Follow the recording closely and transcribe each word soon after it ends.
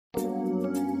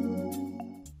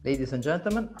Ladies and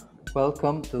gentlemen,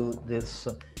 welcome to this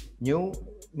new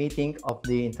meeting of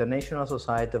the International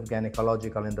Society of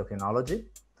Gynecological Endocrinology.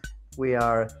 We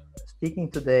are speaking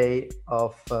today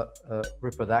of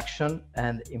reproduction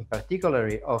and in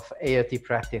particular of ART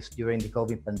practice during the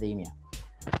COVID pandemic.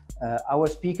 Our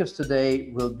speakers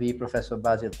today will be Professor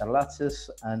Basil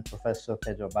Tarlatzis and Professor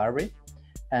Pedro Barri,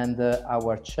 and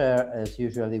our chair, as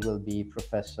usually, will be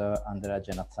Professor Andrea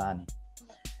Genazzani.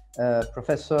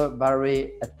 Professor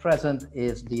Barri at present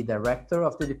is the director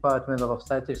of the Department of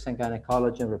Obstetrics and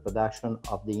Gynecology and Reproduction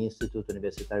of the Institut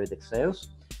Universitario d'Exeus,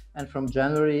 and from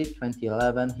January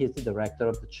 2011 he is the director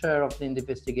of the chair of the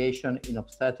investigation in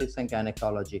obstetrics and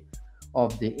gynecology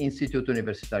of the Institut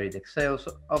Universitario d'Exeus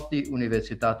of the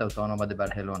Universitat Autónoma de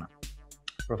Barcelona.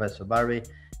 Professor Barri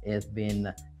has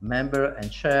been member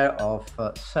and chair of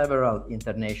several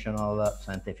international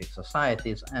scientific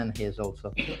societies, and he is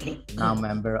also now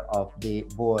member of the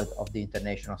board of the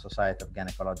International Society of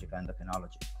Gynecological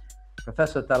Endocrinology.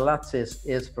 Professor Tarlatzis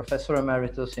is Professor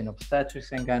Emeritus in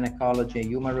Obstetrics and Gynecology and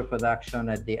Human Reproduction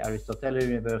at the Aristotelian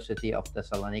University of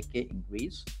Thessaloniki in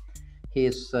Greece. He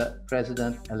is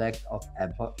President-elect of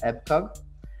EBCOG,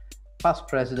 past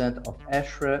president of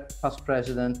ESHRE, past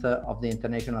president of the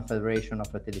International Federation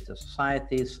of Fertility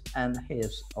Societies, and he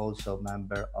is also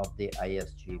member of the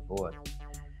ISG board.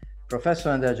 Professor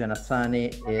Andrea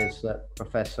Genazzani is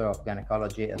professor of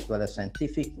gynecology as well as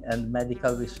scientific and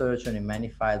medical research in many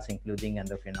fields, including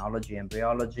endocrinology,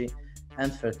 embryology,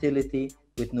 and fertility,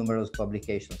 with numerous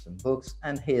publications and books,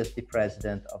 and he is the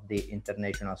president of the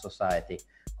International Society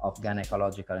of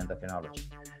Gynecological Endocrinology.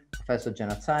 Professor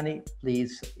Genazzani,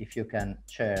 please, if you can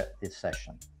chair this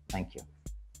session. Thank you.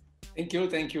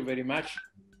 Thank you very much.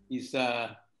 It's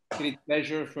a great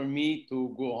pleasure for me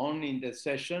to go on in the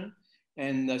session.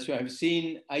 And as you have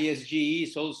seen, ISGE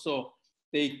is also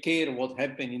take care what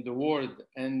happened in the world,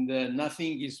 and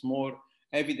nothing is more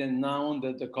evident now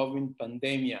than the COVID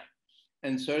pandemia.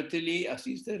 And certainly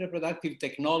assisted reproductive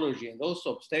technology and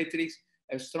also obstetrics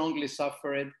have strongly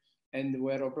suffered, and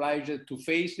were obliged to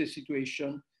face the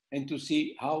situation and to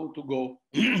see how to go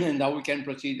and how we can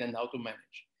proceed and how to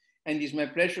manage. And it's my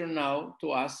pleasure now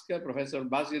to ask Professor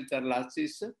Basil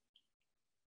Tarlatzis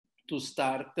to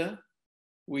start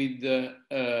with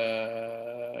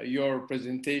your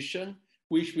presentation,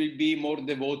 which will be more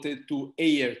devoted to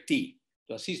ART,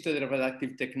 to assisted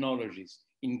reproductive technologies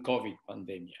in COVID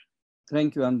pandemia.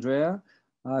 Thank you, Andrea.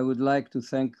 I would like to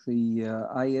thank the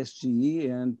ISGE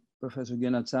and Professor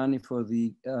Genazzani for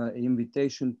the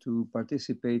invitation to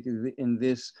participate in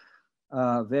this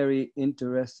very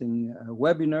interesting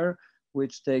webinar,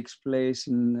 which takes place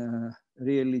in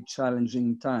really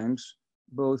challenging times,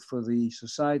 both for the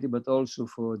society, but also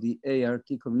for the ART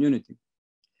community.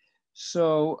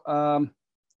 So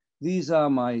these are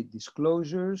my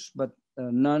disclosures, but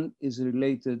none is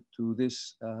related to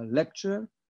this lecture.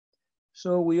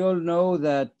 So we all know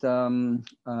that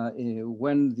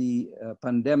when the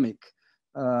pandemic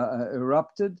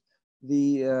erupted,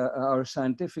 our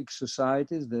scientific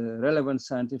societies, the relevant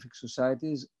scientific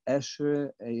societies, ESHRE,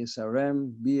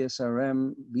 ASRM,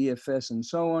 BSRM, BFS, and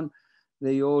so on,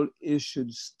 they all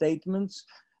issued statements.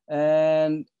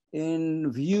 And in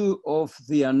view of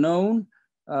the unknown,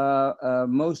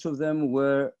 most of them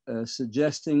were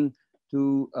suggesting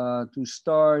to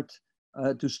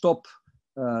stop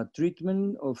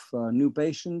treatment of new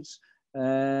patients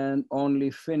and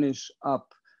only finish up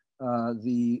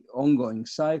the ongoing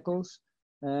cycles,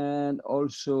 and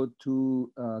also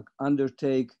to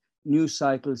undertake new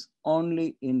cycles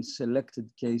only in selected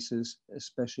cases,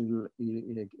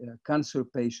 especially cancer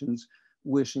patients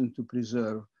wishing to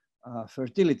preserve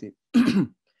fertility.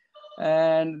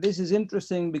 And this is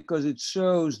interesting because it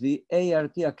shows the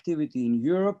ART activity in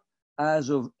Europe as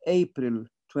of April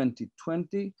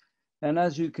 2020. And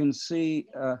as you can see,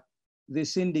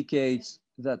 this indicates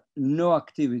that no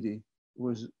activity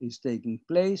is taking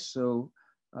place. So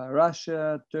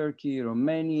Russia, Turkey,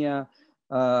 Romania,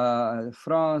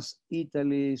 France,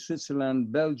 Italy,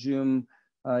 Switzerland, Belgium,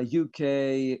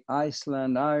 UK,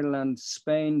 Iceland, Ireland,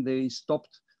 Spain, they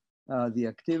stopped the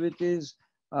activities.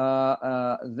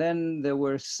 Then there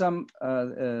were some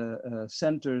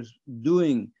centers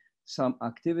doing some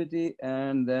activity,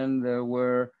 and then there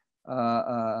were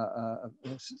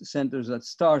centers that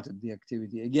started the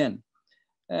activity again.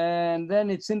 And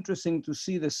then it's interesting to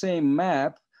see the same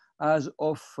map as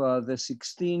of the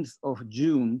 16th of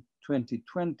June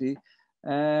 2020,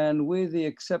 and with the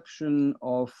exception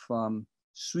of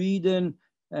Sweden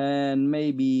and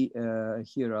maybe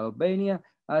here Albania,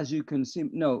 as you can see,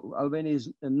 no, Albania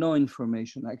is no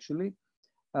information actually,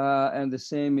 and the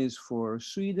same is for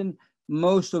Sweden.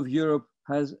 Most of Europe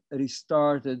has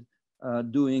restarted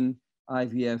doing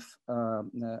IVF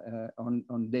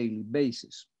on daily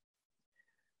basis.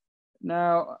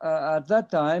 Now, at that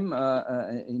time,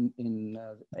 in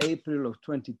April of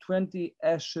 2020,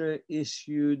 ESHRE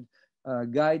issued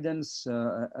guidance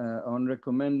on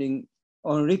recommencing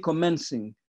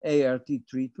ART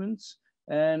treatments,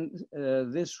 and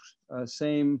this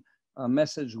same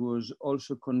message was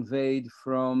also conveyed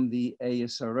from the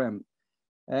ASRM.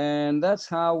 And that's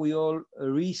how we all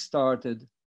restarted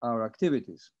our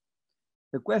activities.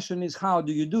 The question is, how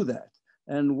do you do that?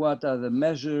 And what are the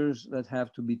measures that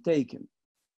have to be taken?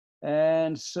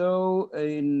 And so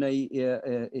in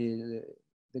the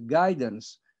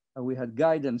guidance, we had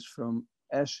guidance from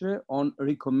ESHRE on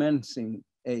recommencing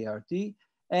ART,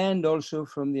 and also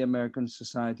from the American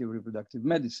Society of Reproductive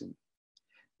Medicine.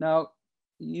 Now,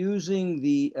 using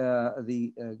the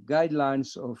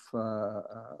guidelines of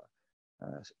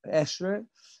ESHRE,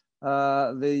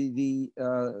 the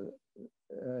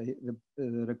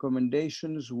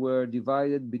recommendations were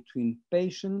divided between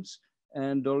patients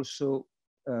and also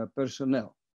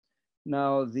personnel.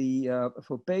 Now,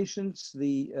 for patients,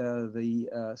 the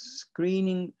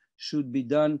screening should be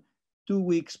done 2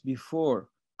 weeks before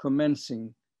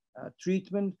commencing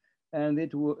treatment, and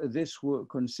this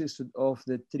consisted of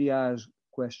the triage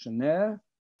questionnaire,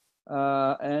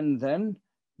 and then,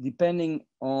 depending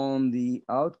on the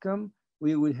outcome,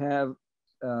 we would have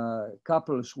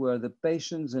couples where the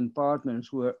patients and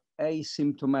partners were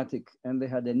asymptomatic and they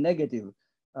had a negative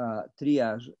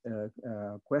triage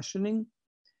questioning.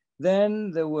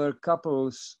 Then there were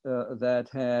couples that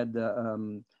had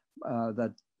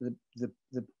that the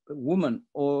woman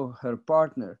or her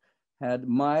partner had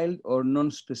mild or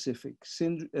non-specific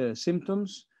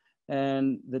symptoms,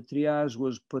 and the triage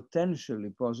was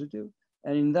potentially positive.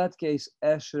 And in that case,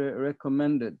 ESHRE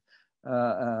recommended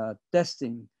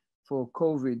testing for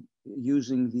COVID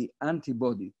using the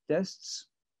antibody tests,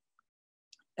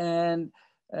 and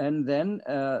then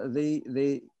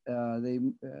they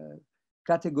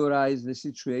categorize the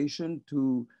situation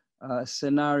to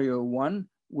scenario 1,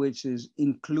 which is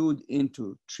include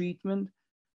into treatment,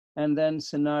 and then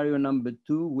scenario number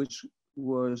 2, which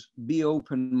was be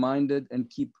open-minded and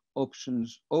keep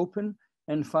options open.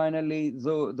 And finally,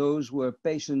 those were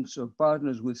patients or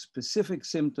partners with specific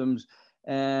symptoms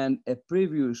and a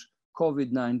previous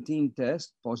COVID-19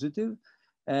 test positive.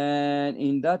 And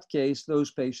in that case,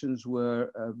 those patients were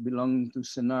belonging to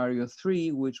scenario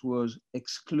 3, which was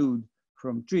exclude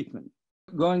from treatment.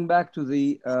 Going back to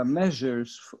the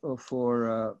measures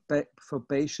for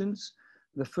patients,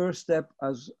 the first step,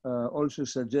 as also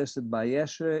suggested by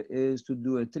ESHRE, is to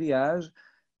do a triage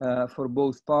for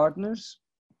both partners,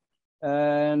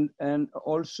 and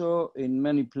also in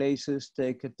many places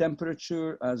take a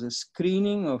temperature as a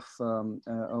screening of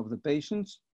the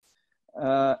patients,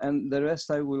 and the rest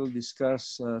I will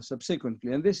discuss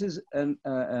subsequently. And this is an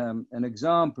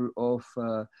example of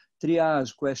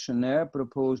triage questionnaire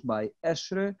proposed by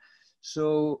ESHRE.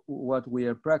 So what we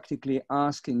are practically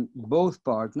asking both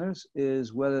partners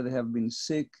is whether they have been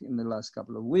sick in the last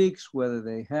couple of weeks, whether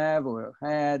they have or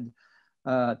had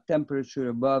temperature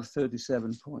above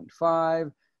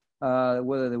 37.5,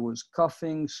 whether there was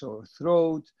coughing, sore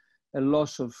throat, a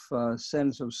loss of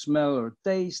sense of smell or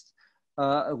taste,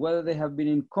 whether they have been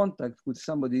in contact with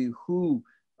somebody who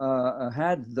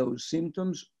had those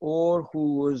symptoms or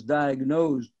who was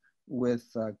diagnosed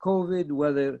with COVID,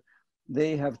 whether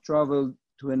they have traveled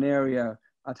to an area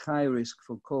at high risk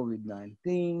for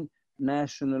COVID-19,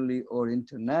 nationally or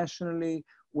internationally,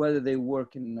 whether they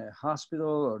work in a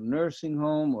hospital or nursing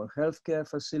home or healthcare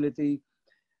facility,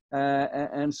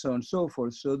 and so on and so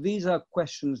forth. So these are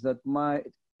questions that might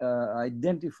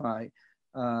identify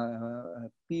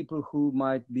people who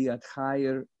might be at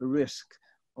higher risk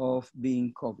of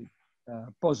being COVID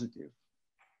positive.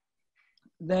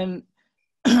 Then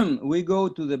we go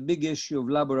to the big issue of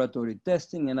laboratory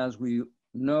testing, and as we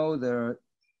know, there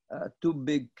are 2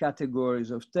 big categories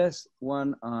of tests.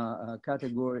 One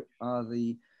category are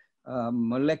the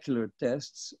molecular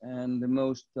tests, and the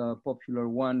most popular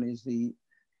one is the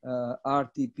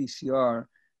RT-PCR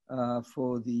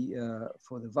for the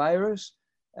virus,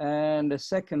 and the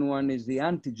second one is the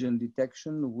antigen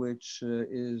detection, which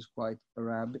is quite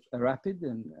rapid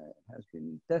and has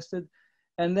been tested.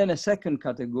 And then a second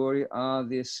category are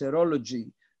the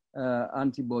serology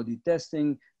antibody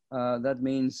testing. That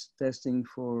means testing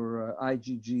for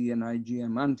IgG and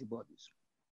IgM antibodies.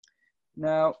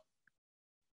 Now,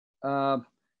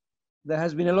 there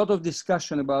has been a lot of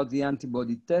discussion about the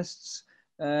antibody tests,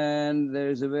 and there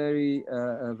is a very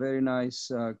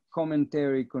nice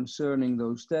commentary concerning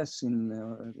those tests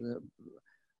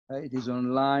It is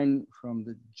online from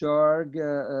the JARG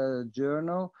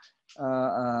journal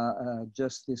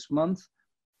just this month.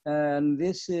 And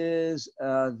this is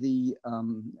the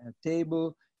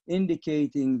table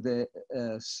indicating the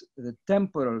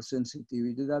temporal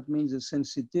sensitivity. That means the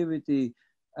sensitivity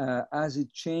as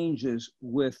it changes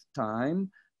with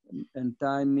time, and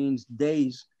time means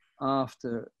days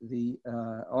after the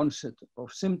onset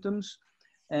of symptoms,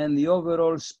 and the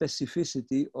overall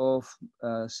specificity of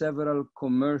several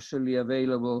commercially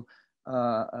available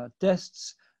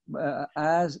tests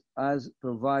as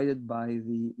provided by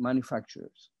the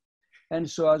manufacturers. And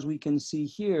so as we can see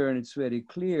here, and it's very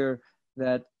clear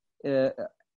that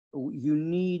you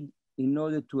need, in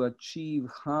order to achieve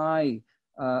high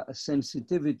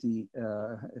sensitivity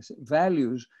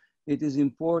values, it is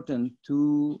important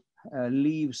to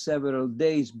leave several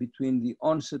days between the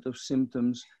onset of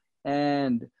symptoms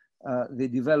and the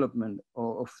development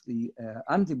of the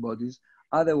antibodies.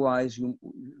 Otherwise,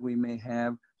 we may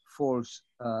have false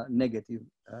negative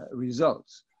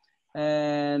results.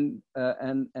 And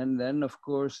then, of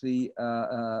course,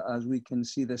 as we can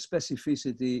see, the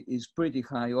specificity is pretty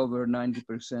high, over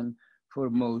 90% for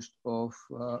most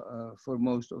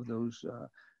of those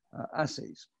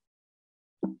assays.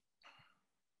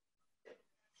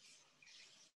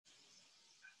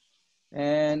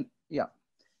 And yeah,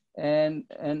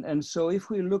 and so if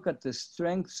we look at the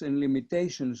strengths and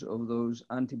limitations of those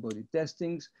antibody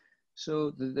testings,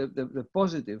 so the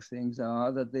positive things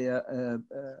are that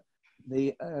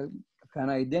they can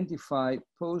identify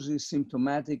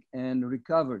post-symptomatic and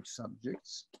recovered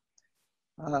subjects.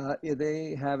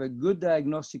 They have a good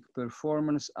diagnostic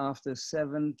performance after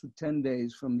 7 to 10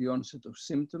 days from the onset of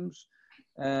symptoms,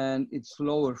 and it's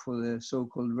lower for the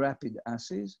so-called rapid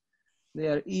assays. They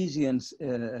are easy and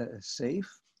safe,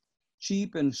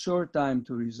 cheap and short time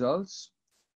to results,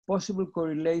 possible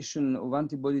correlation of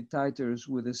antibody titers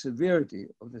with the severity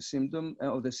of the symptom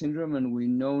of the syndrome, and we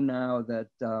know now that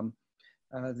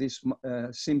this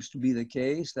seems to be the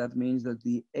case. That means that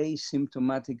the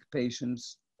asymptomatic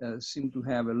patients seem to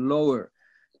have a lower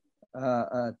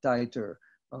titer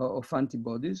of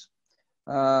antibodies,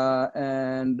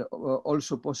 and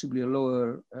also possibly a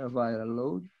lower viral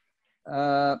load.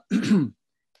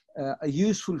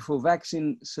 Useful for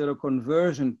vaccine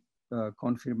seroconversion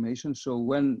confirmation. So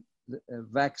when the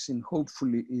vaccine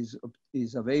hopefully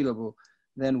is available,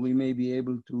 then we may be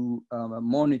able to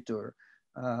monitor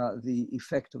the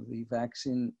effect of the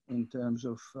vaccine in terms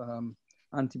of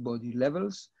antibody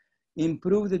levels.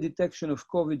 Improve the detection of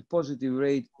COVID positive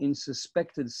rate in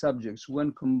suspected subjects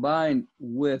when combined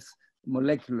with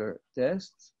molecular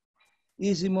tests.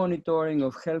 Easy monitoring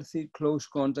of healthy close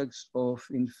contacts of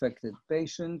infected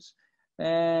patients,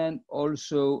 and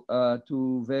also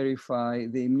to verify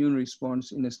the immune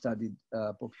response in a studied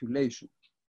population.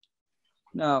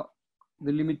 Now,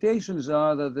 the limitations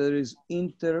are that there is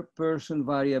inter-person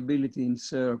variability in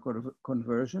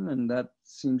seroconversion, and that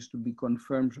seems to be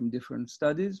confirmed from different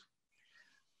studies.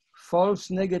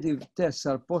 False negative tests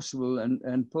are possible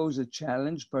and pose a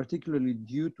challenge, particularly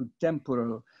due to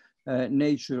temporal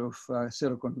nature of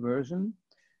seroconversion.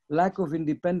 Lack of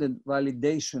independent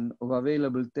validation of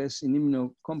available tests in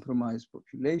immunocompromised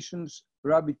populations.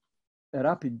 Rapid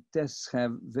tests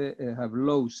have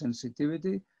low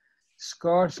sensitivity.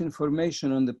 Scarce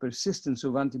information on the persistence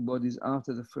of antibodies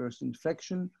after the first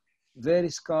infection. Very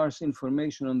scarce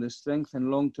information on the strength and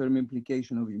long-term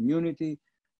implication of immunity.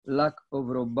 Lack of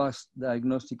robust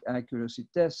diagnostic accuracy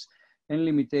tests, and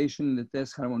limitation in the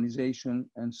test harmonization,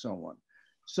 and so on.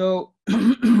 So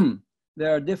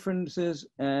there are differences,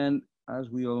 and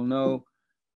as we all know,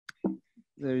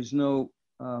 there is no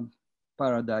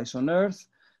paradise on earth.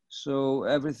 So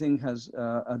everything has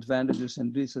advantages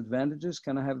and disadvantages.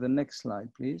 Can I have the next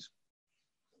slide, please?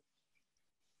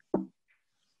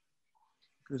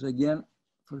 Because again,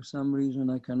 for some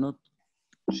reason, I cannot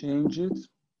change it.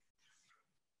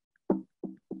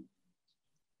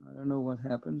 I don't know what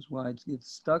happens, why it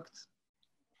gets stuck.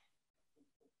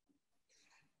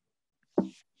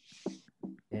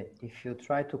 If you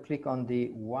try to click on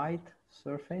the white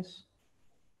surface.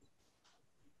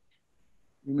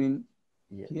 You mean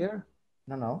yeah. Here?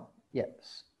 No,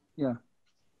 yes. Yeah.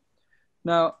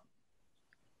 Now,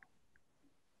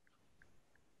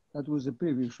 that was the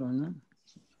previous one.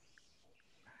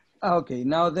 Huh? Okay,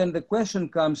 now then the question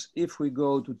comes, if we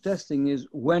go to testing, is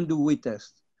when do we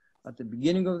test? At the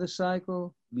beginning of the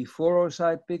cycle, before or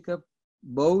site pickup,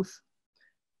 both?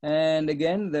 And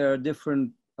again, there are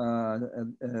different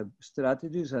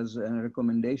strategies and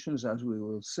recommendations, as we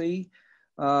will see.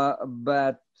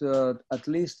 But at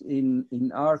least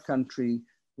in our country,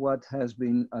 what has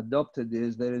been adopted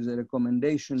is there is a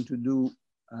recommendation to do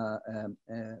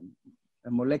a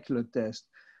molecular test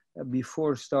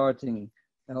before starting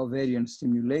ovarian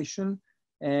stimulation,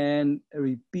 and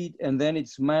then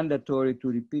it's mandatory to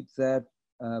repeat that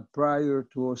prior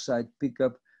to oocyte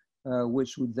pickup,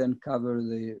 which would then cover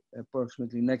the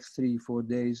approximately next 3-4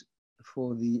 days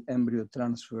for the embryo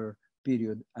transfer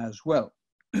period as well.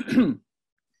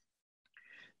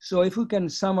 So if we can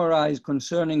summarize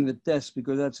concerning the test,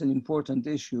 because that's an important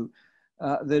issue,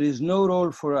 there is no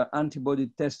role for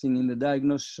antibody testing in the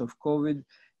diagnosis of COVID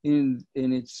in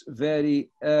its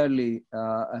very early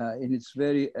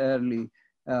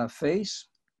phase.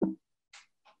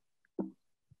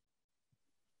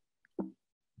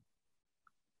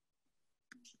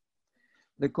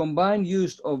 The combined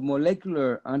use of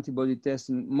molecular antibody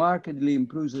testing markedly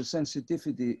improves the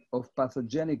sensitivity of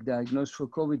pathogenic diagnosis for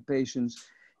COVID patients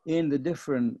in the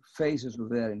different phases of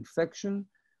their infection.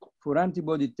 For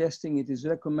antibody testing, it is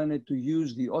recommended to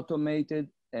use the automated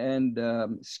and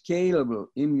scalable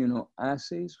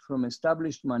immunoassays from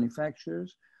established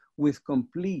manufacturers with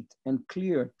complete and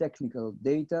clear technical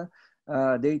data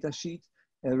sheet,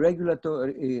 a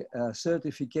regulatory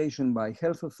certification by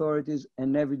health authorities,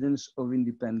 and evidence of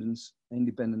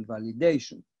independent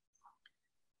validation.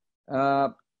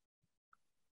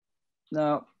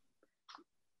 Now,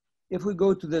 if we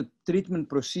go to the treatment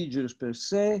procedures per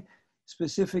se,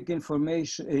 specific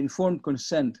informed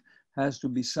consent has to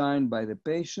be signed by the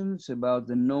patients about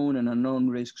the known and unknown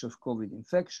risks of COVID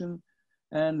infection.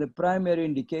 And the primary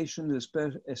indication,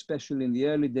 especially in the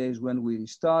early days when we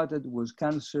started, was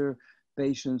cancer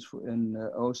patients in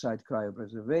oocyte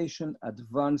cryopreservation,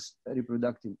 advanced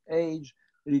reproductive age,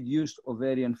 reduced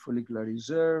ovarian follicular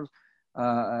reserve,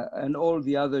 and all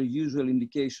the other usual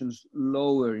indications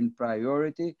lower in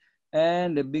priority,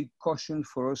 and a big caution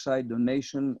for oocyte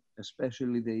donation,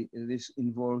 especially this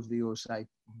involves the oocyte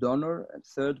donor, a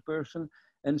third person,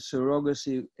 and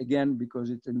surrogacy, again, because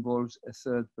it involves a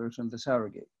third person, the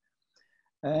surrogate.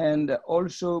 And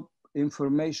also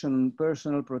information on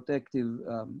personal protective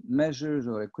measures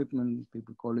or equipment,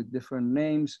 people call it different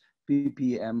names,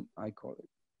 PPM, I call it.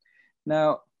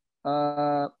 Now,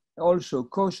 also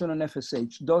caution on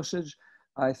FSH dosage.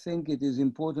 I think it is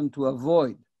important to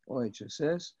avoid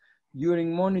OHSS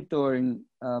during monitoring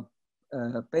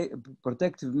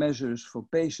protective measures for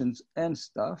patients and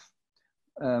staff,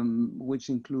 which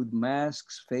include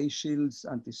masks, face shields,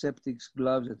 antiseptics,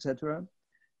 gloves, etc.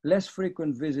 Less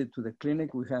frequent visit to the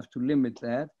clinic, we have to limit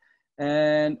that,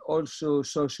 and also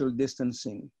social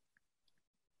distancing.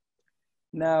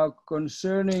 Now,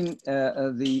 concerning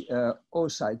the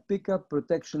oocyte pickup,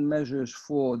 protection measures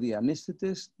for the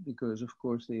anesthetist, because of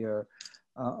course they are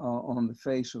on the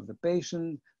face of the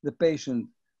patient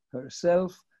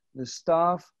herself, the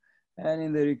staff, and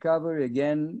in the recovery,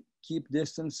 again, keep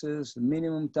distances, the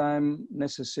minimum time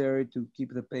necessary to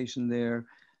keep the patient there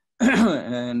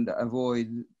and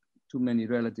avoid too many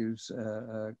relatives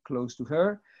close to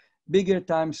her. Bigger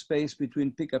time space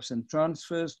between pickups and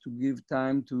transfers to give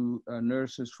time to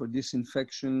nurses for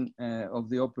disinfection of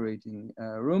the operating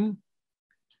room.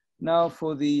 Now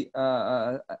for the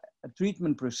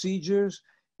treatment procedures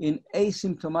in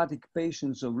asymptomatic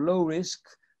patients of low risk,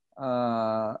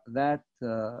 that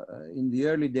in the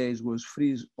early days was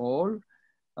freeze all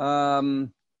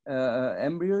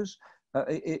embryos.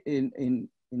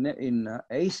 In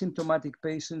asymptomatic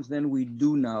patients, then we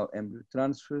do now embryo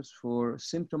transfers. For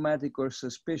symptomatic or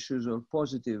suspicious or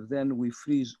positive, then we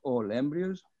freeze all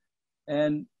embryos.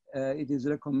 And it is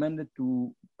recommended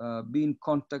to be in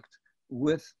contact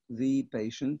with the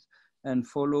patient and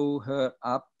follow her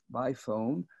up by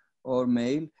phone or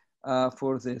mail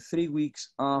for the 3 weeks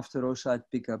after oocyte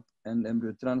pickup and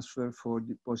embryo transfer for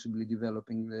possibly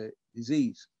developing the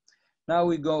disease. Now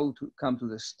we come to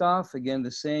the staff. Again,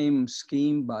 the same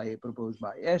scheme proposed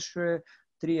by Esre,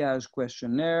 triage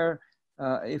questionnaire.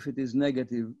 If it is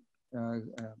negative,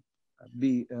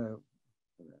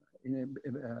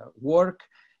 work.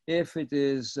 If it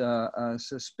is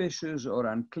suspicious or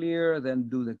unclear, then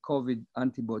do the COVID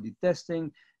antibody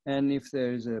testing. And if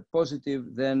there is a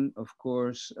positive, then of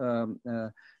course,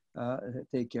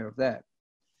 take care of that.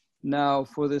 Now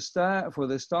for the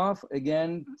staff,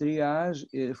 again, triage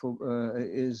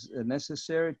is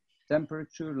necessary,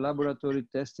 temperature, laboratory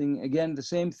testing, again, the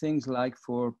same things like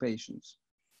for patients.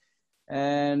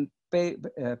 And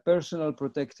personal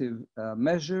protective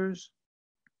measures,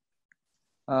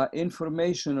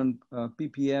 information on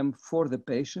PPM for the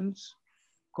patients,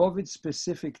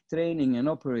 COVID-specific training and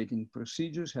operating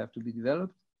procedures have to be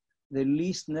developed, the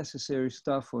least necessary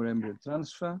staff for embryo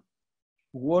transfer,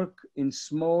 work in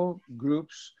small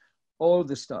groups all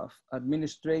the staff,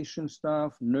 administration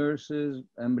staff, nurses,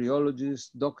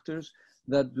 embryologists, doctors,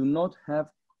 that do not have,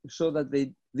 so that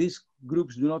these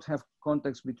groups do not have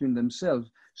contacts between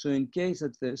themselves. So in case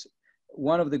that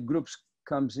one of the groups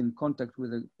comes in contact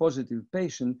with a positive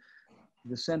patient,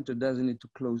 the center doesn't need to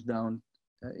close down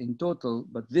in total,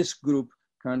 but this group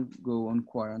can go on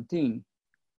quarantine.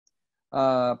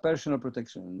 Personal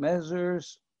protection measures,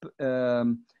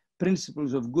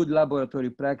 principles of good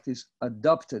laboratory practice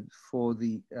adopted for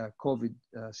the COVID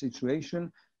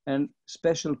situation, and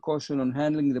special caution on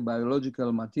handling the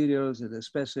biological materials, and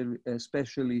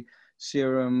especially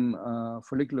serum,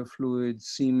 follicular fluid,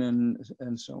 semen,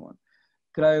 and so on.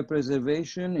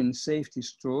 Cryopreservation in safety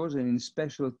stores and in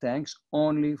special tanks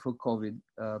only for COVID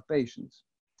patients.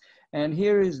 And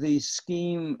here is the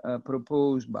scheme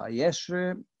proposed by ESHRE,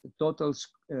 the total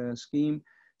scheme.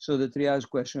 So the triage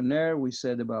questionnaire, we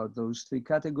said about those 3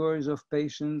 categories of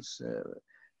patients,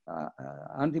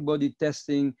 antibody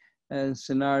testing, and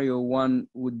scenario 1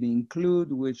 would be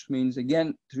include, which means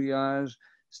again, triage,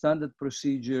 standard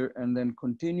procedure, and then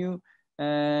continue.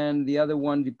 And the other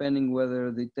one, depending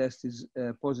whether the test is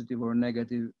positive or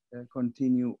negative,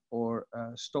 continue or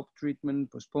stop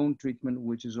treatment, postpone treatment,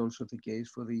 which is also the case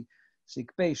for the sick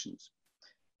patients.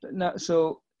 Now,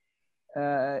 so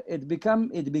it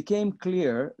became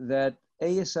clear that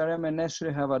ASRM and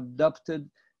ESHRE have adopted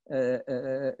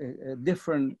a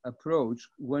different approach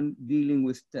when dealing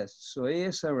with tests. So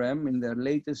ASRM, in their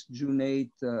latest June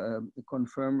 8,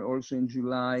 confirmed also in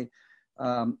July,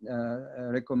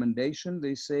 recommendation,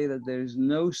 they say that there is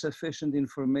no sufficient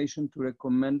information to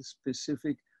recommend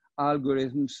specific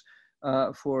algorithms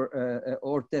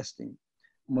or testing.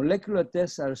 Molecular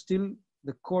tests are still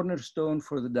the cornerstone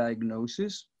for the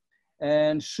diagnosis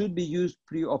and should be used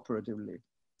preoperatively.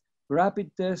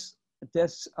 Rapid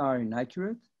tests are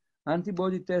inaccurate.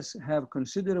 Antibody tests have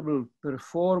considerable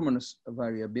performance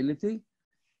variability.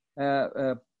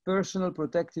 Personal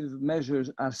protective measures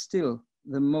are still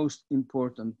the most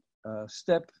important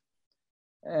step,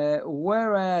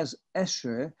 whereas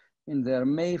ESHRE, in their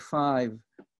May 5,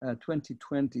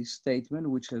 2020 statement,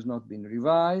 which has not been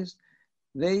revised,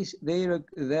 their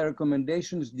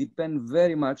recommendations depend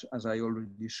very much, as I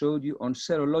already showed you, on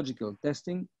serological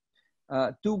testing,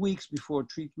 2 weeks before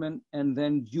treatment and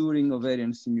then during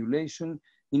ovarian stimulation,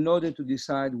 in order to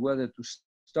decide whether to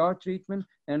start treatment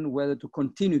and whether to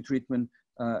continue treatment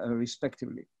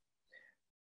respectively.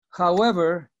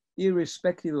 However,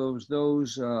 irrespective of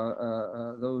those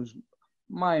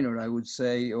minor, I would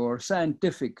say, or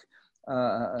scientific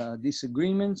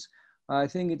disagreements, I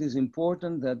think it is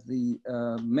important that the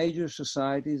major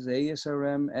societies,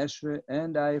 ASRM, ESHRE,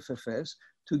 and IFFS,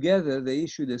 together they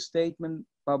issued a statement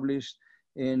published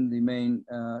in the main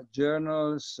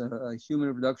journals, Human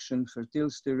Reproduction, Fertile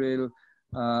Sterile,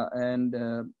 and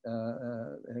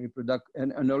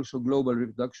also Global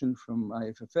Reproduction from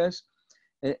IFFS,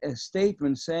 a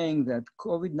statement saying that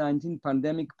COVID-19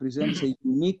 pandemic presents a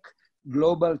unique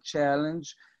global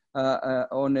challenge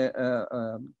on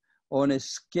a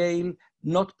scale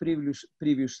not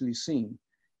previously seen.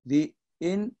 The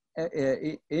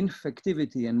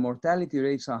infectivity and mortality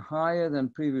rates are higher than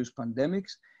previous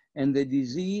pandemics, and the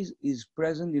disease is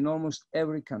present in almost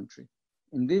every country.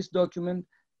 In this document,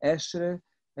 ESHRE,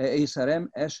 ASRM,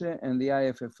 ESHRE, and the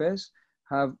IFFS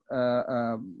have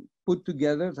put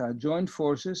together, joined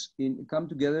forces, come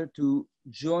together to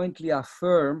jointly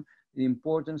affirm the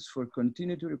importance for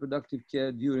continuity reproductive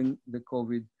care during the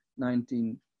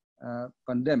COVID-19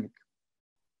 pandemic.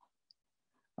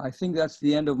 I think that's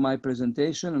the end of my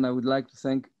presentation, and I would like to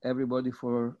thank everybody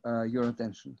for your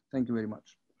attention. Thank you very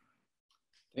much.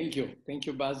 Thank you. Thank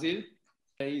you, Basil.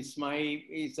 I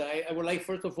would like,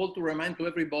 first of all, to remind to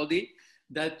everybody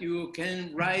that you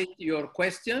can write your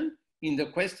question in the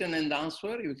question and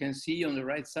answer. You can see on the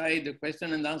right side, the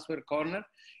question and answer corner.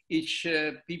 Each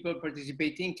people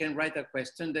participating can write a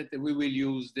question that we will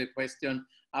use the question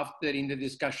after in the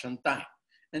discussion time.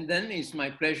 And then it's my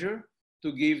pleasure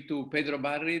to give to Pedro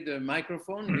Barri the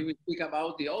microphone. He will speak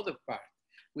about the other part.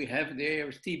 We have the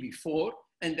ART before,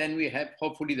 and then we have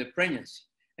hopefully the pregnancy,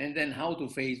 and then how to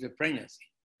face the pregnancy.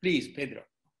 Please, Pedro.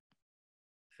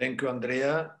 Thank you,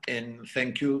 Andrea, and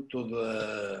thank you to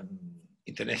the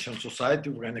International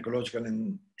Society of Gynecological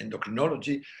and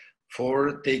Endocrinology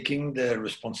for taking the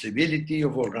responsibility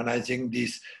of organizing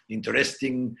these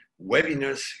interesting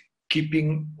webinars,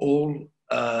 keeping all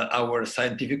our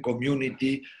scientific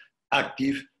community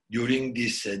active during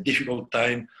this difficult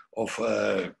time of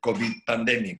COVID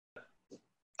pandemic.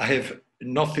 I have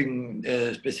nothing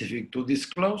specific to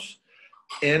disclose,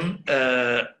 and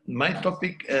my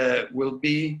topic will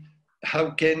be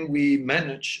how can we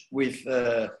manage with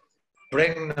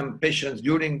pregnant patients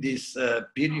during this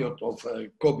period of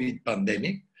COVID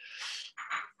pandemic.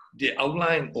 The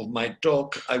outline of my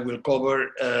talk, I will cover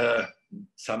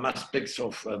some aspects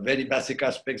of very basic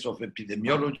aspects of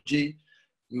epidemiology.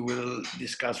 We will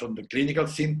discuss on the clinical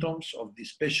symptoms of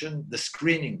this patient, the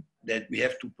screening that we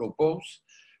have to propose,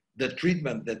 the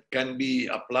treatment that can be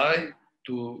applied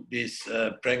to these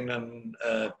pregnant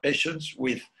patients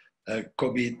with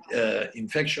COVID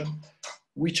infection,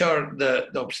 which are the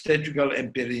obstetrical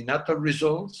and perinatal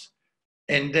results.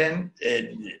 And then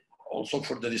also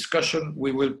for the discussion,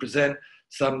 we will present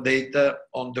some data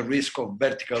on the risk of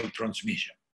vertical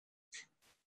transmission.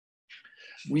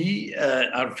 We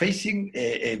are facing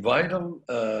a viral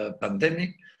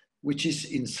pandemic, which is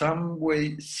in some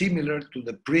way similar to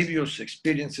the previous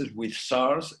experiences with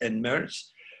SARS and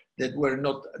MERS that were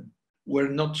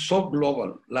not so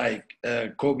global like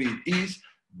COVID is,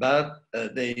 but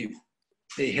they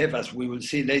have, as we will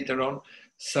see later on,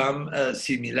 some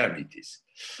similarities.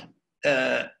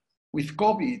 With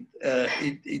COVID,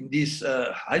 in this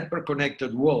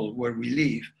hyper-connected world where we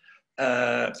live,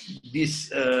 the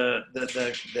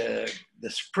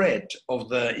spread of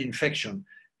the infection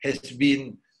has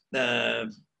been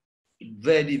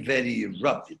very, very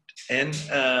rapid. And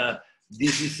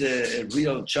this is a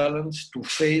real challenge to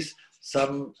face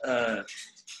some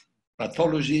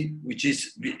pathology which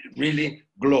is really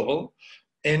global,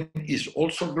 and is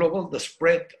also global, the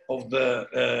spread of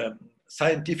the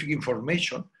scientific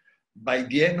information. By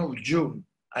the end of June,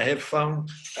 I have found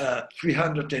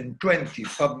 320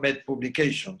 PubMed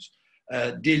publications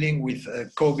dealing with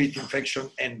COVID infection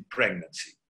and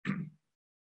pregnancy.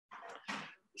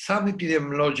 Some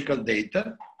epidemiological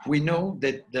data, we know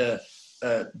that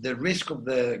the risk of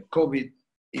the COVID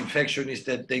infection is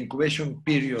that the incubation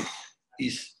period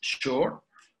is short.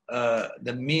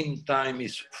 The mean time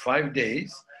is 5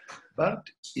 days, but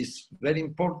it's very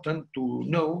important to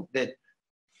know that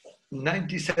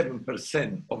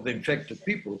 97% of the infected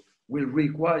people will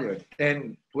require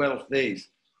 10, 12 days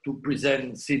to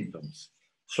present symptoms.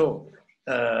 So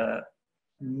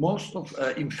most of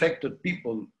infected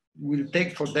people will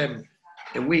take for them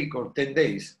a week or 10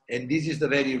 days. And this is the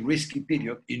very risky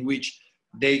period in which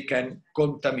they can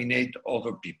contaminate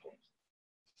other people.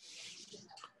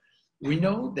 We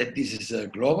know that this is a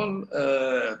global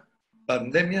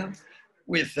pandemic.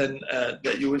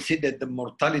 You will see that the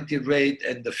mortality rate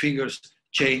and the figures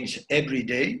change every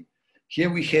day. Here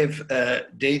we have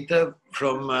data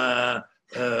from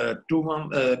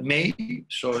May,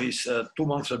 so it's 2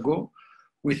 months ago,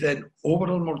 with an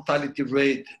overall mortality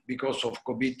rate because of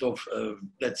COVID of,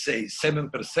 let's say,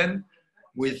 7%,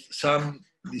 with some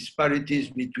disparities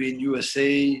between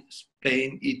USA,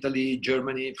 Spain, Italy,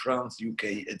 Germany, France,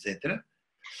 UK, etc.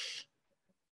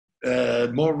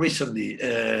 More recently,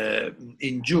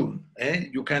 in June,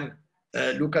 you can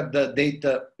look at the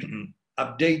data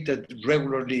updated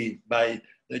regularly by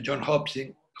the Johns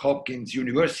Hopkins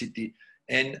University,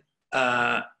 and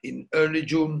in early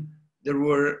June, there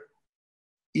were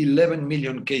 11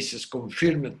 million cases,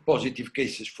 confirmed positive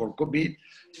cases for COVID,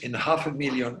 and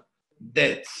 500,000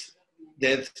 deaths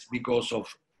because of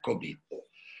COVID.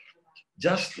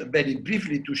 Just very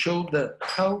briefly to show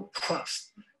how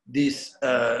fast this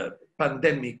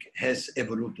pandemic has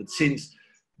evolved since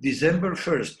December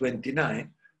 1st,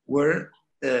 29, where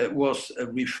was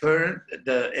referred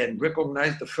and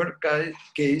recognized the first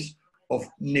case of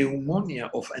pneumonia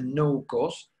of unknown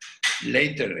cause,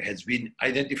 later has been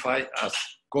identified as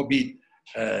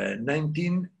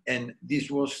COVID-19, and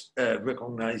this was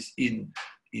recognized in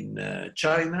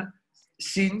China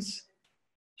since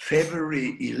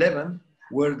February 11,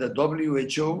 where the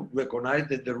WHO recognized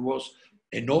that there was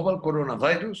a novel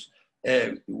coronavirus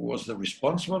was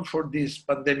responsible for this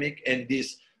pandemic, and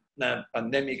this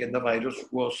pandemic and the virus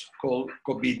was called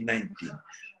COVID-19.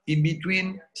 In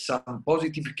between, some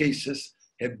positive cases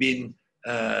have been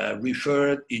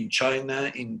referred in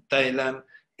China, in Thailand,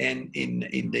 and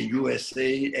in the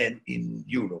USA and in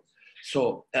Europe.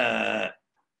 So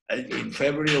in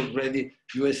February already,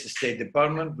 US State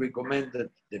Department recommended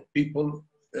the people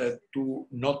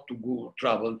not to go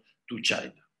travel to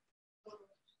China.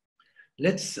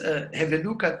 Let's have a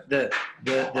look at the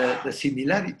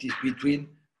similarities between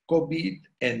COVID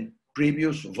and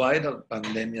previous viral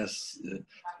pandemics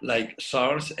like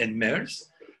SARS and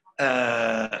MERS.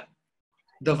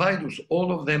 The virus,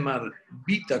 all of them are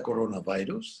beta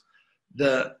coronavirus.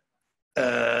 The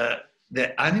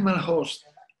animal host,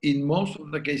 in most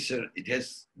of the cases, it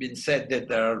has been said that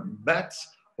there are bats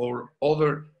or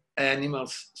other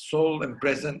animals sold and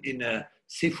present in a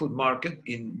seafood market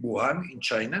in Wuhan, in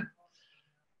China.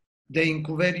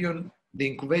 The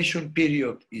incubation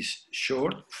period is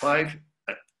short,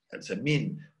 as a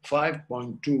mean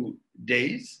 5.2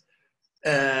 days,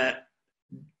 but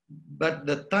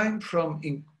the time from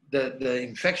the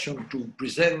infection to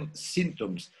present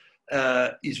symptoms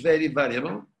is very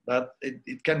variable, but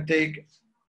it can take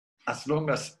as long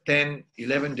as 10,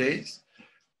 11 days.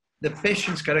 The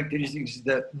patient's characteristics is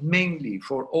that mainly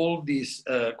for all these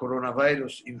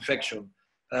coronavirus infection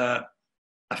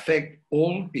affect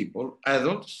all people,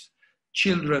 adults.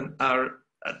 Children are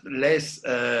at less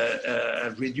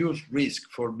reduced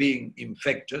risk for being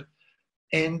infected,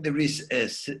 and there is a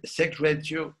sex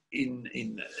ratio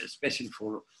especially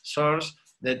for SARS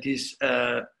that is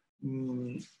a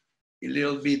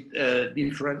little bit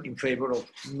different in favor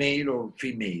of male or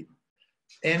female.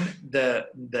 And the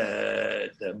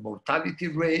mortality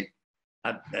rate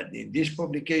in this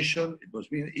publication,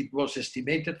 it was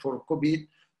estimated for COVID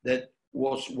that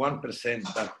was 1%,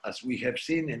 but as we have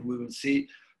seen and we will see,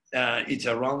 it's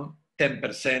around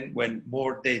 10% when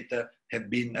more data have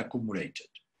been accumulated.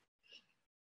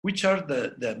 Which are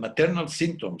the maternal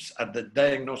symptoms at the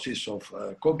diagnosis of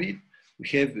COVID? We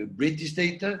have British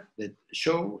data that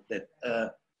show that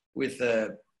with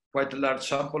quite a large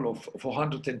sample of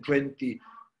 420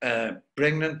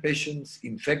 pregnant patients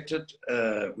infected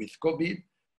with COVID,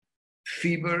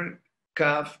 fever,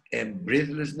 cough, and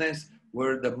breathlessness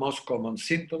were the most common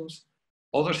symptoms.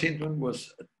 Other symptoms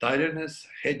was tiredness,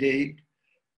 headache,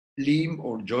 limb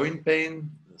or joint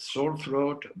pain, sore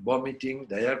throat, vomiting,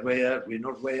 diarrhea,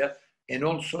 rhinorrhea, and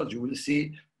also, as you will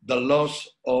see, the loss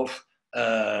of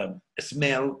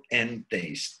smell and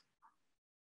taste.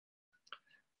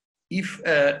 If,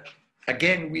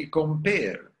 again, we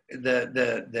compare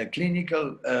the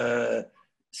clinical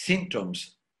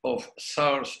symptoms of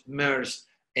SARS, MERS,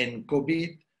 and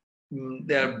COVID,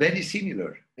 they are very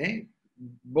similar.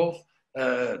 Both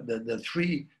the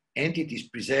three entities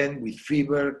present with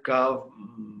fever, cough,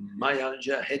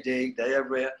 myalgia, headache,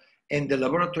 diarrhea, and the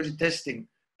laboratory testing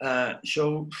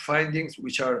show findings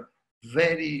which are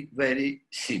very, very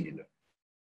similar.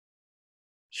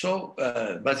 So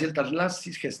Basil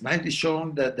Tarlatzis has nicely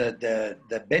shown that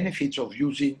the benefits of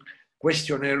using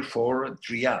questionnaire for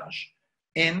triage.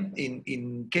 And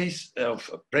in case of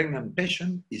a pregnant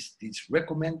patient, it's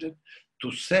recommended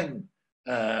to send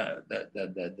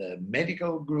the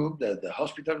medical group, the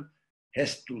hospital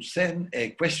has to send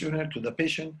a questionnaire to the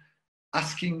patient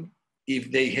asking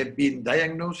if they have been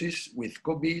diagnosed with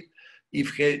COVID,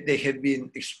 if they have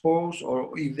been exposed,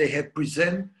 or if they have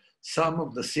presented some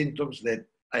of the symptoms that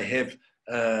I have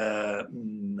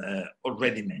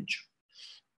already mentioned.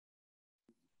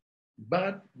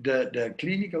 But the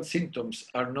clinical symptoms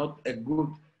are not a good,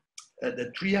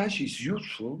 the triage is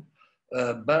useful,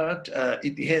 but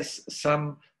it has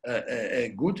some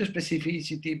a good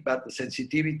specificity, but the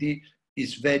sensitivity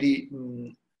is very,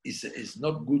 is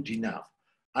not good enough.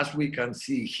 As we can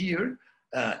see here,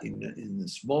 in a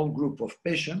small group of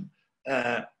patients,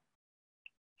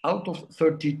 out of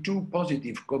 32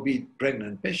 positive COVID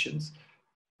pregnant patients,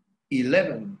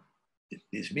 11,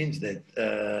 this means that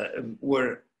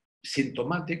were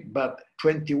symptomatic, but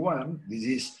 21, this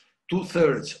is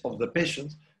 2/3 of the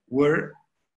patients, were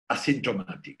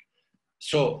asymptomatic.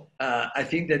 So I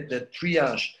think that the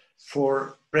triage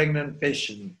for pregnant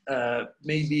patients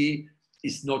maybe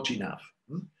is not enough.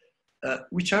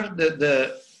 Which are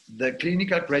the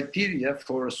clinical criteria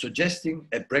for suggesting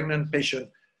a pregnant patient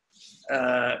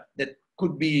that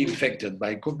could be infected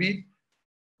by COVID,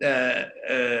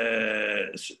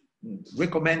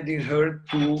 recommending her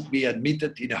to be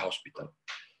admitted in a hospital?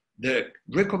 The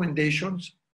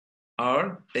recommendations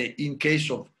are, in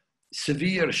case of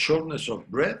severe shortness of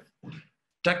breath,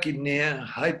 tachypnea,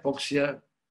 hypoxia,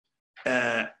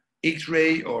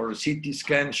 X-ray or CT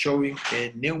scan showing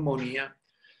a pneumonia,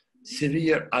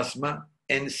 severe asthma,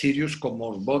 and serious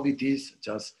comorbidities such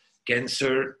as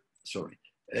cancer,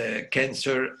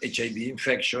 HIV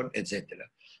infection, etc.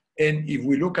 And if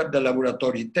we look at the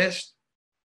laboratory test,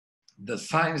 the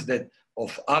signs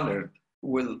of alert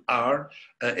are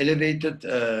elevated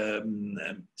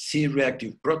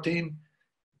C-reactive protein,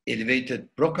 elevated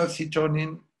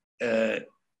procalcitonin,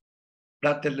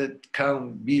 platelet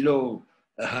count below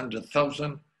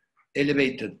 100,000,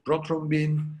 elevated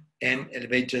prothrombin, and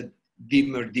elevated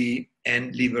DMRD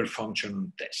and liver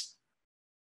function test.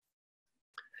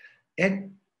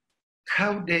 And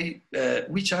how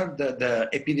which are the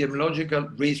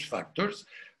epidemiological risk factors?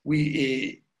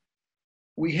 We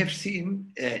have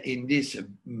seen in this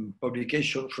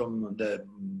publication from the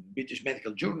British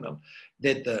Medical Journal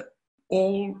that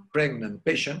all pregnant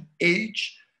patient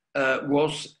age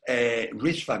was a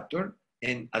risk factor,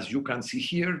 And as you can see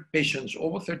here, patients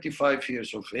over 35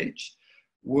 years of age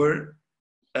were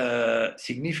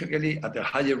significantly at a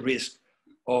higher risk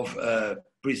of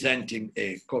presenting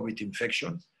a COVID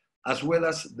infection, as well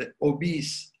as the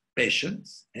obese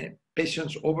patients.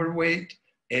 Patients overweight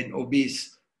and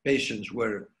obese patients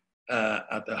were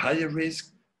at a higher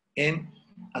risk. And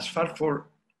as far for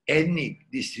ethnic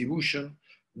distribution,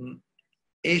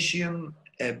 Asian,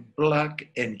 Black,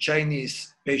 and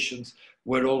Chinese patients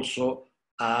were also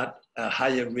at a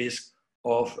higher risk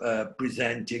of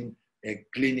presenting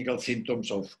clinical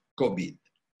symptoms of COVID.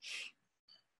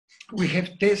 We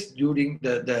have tested during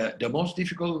the most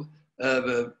difficult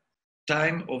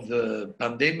time of the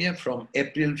pandemic, from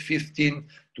April 15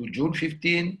 to June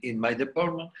 15 in my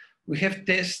department. We have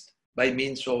tested by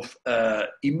means of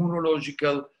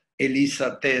immunological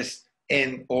ELISA test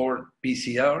and or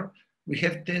PCR. We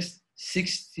have tested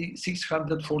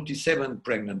 647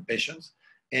 pregnant patients,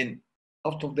 and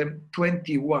out of them,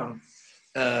 21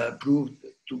 proved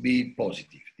to be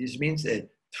positive. This means that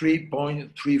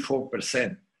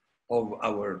 3.34% of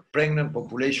our pregnant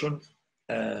population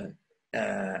and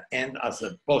as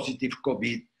a positive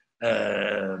COVID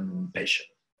patient.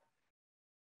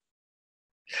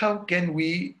 How can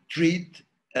we treat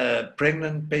a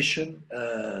pregnant patient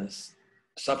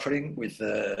suffering with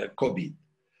COVID?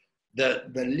 The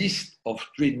list of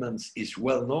treatments is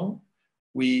well known.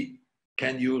 We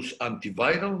can use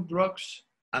antiviral drugs,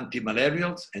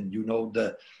 antimalarials, and you know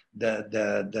the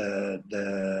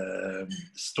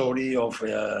story of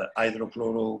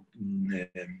hydrochloroquine,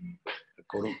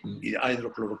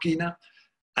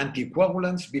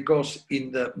 anticoagulants, because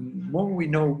in the more we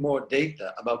know more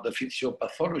data about the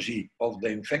physiopathology of the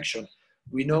infection,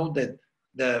 we know that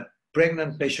the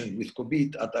pregnant patients with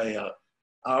COVID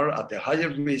are at a higher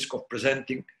risk of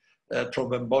presenting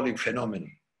thromboembolic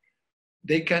phenomenon.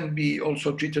 They can be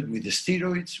also treated with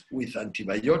steroids, with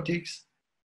antibiotics,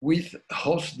 with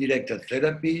host-directed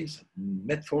therapies,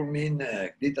 metformin,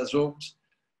 glitazones,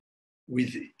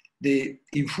 with the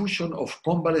infusion of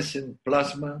convalescent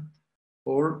plasma,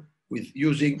 or with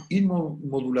using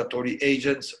immunomodulatory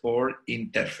agents or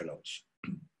interferons.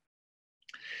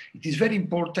 It is very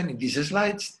important in these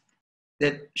slides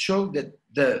that show that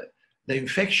the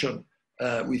infection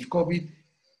with COVID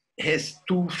has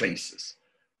two phases.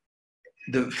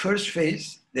 The first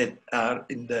phase that are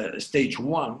in the stage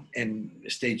 1 and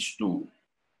stage 2,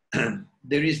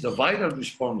 there is the viral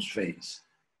response phase.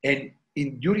 And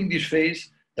during this phase,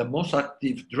 the most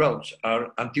active drugs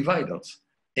are antivirals.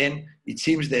 And it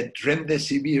seems that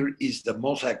remdesivir is the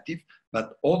most active,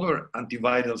 but other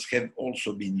antivirals have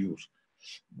also been used.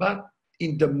 But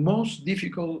in the most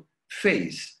difficult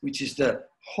phase, which is the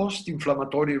host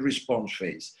inflammatory response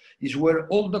phase, is where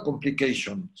all the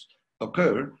complications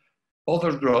occur.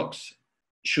 Other drugs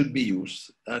should be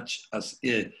used, such as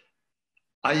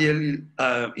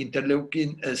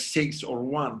interleukin 6 or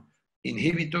 1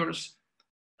 inhibitors,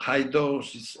 high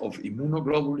doses of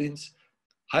immunoglobulins,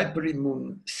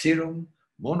 hyperimmune serum,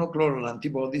 monoclonal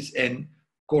antibodies, and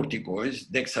corticoids,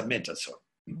 dexamethasone.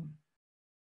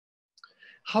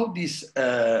 How these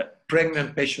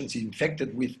pregnant patients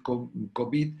infected with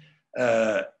COVID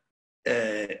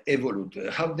evolved,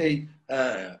 how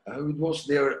it was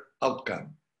their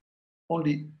outcome.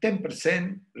 Only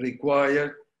 10%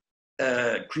 required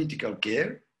critical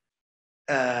care,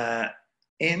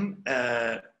 and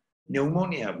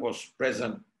pneumonia was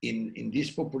present in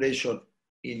this population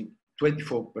in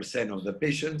 24% of the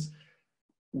patients.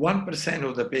 1%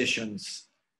 of the patients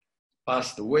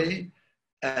passed away,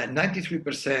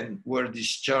 93% were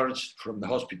discharged from the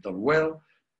hospital well,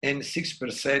 and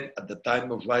 6% at the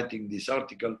time of writing this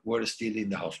article were still in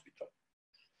the hospital.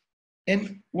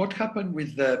 And what happened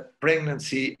with the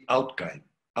pregnancy outcome?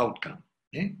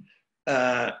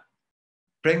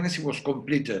 Pregnancy was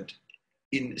completed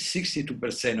in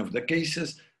 62% of the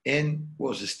cases and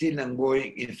was still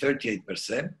ongoing in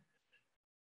 38%.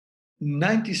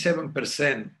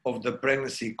 97% of the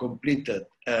pregnancy completed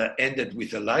ended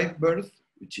with a live birth,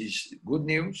 which is good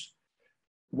news.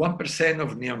 1%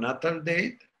 of neonatal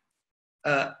death,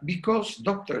 because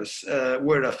doctors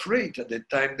were afraid at the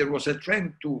time. There was a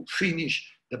trend to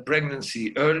finish the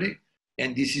pregnancy early,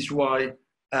 and this is why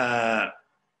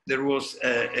there was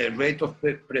a rate of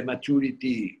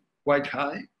prematurity quite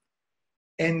high.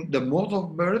 And the mode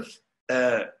of birth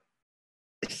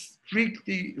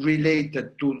strictly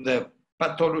related to the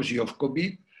pathology of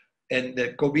COVID, and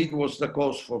the COVID was the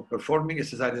cause for performing a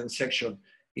cesarean section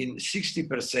in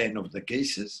 60% of the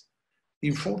cases.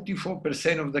 In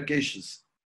 44% of the cases,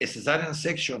 a cesarean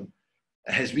section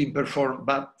has been performed,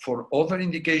 but for other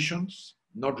indications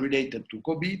not related to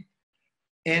COVID.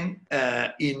 and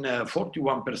in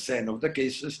 41% of the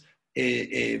cases,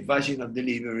 a vaginal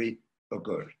delivery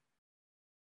occurred.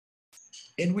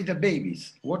 And with the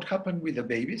babies, what happened with the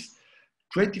babies?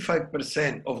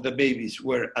 25% of the babies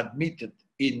were admitted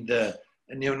in the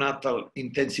neonatal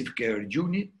intensive care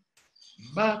unit,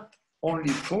 but only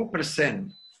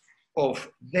 4% of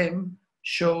them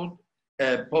showed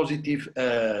a positive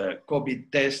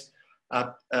COVID test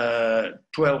at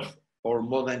 12 or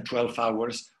more than 12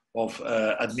 hours of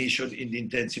admission in the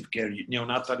intensive care,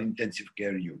 neonatal intensive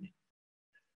care unit.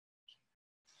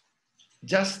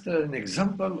 Just an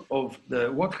example of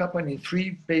what happened in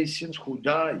 3 patients who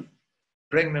died,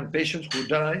 pregnant patients who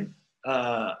died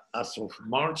as of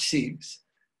March 6.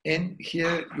 And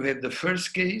here you have the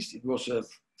first case. It was a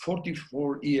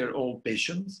 44-year-old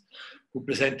patient who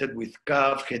presented with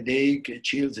cough, headache,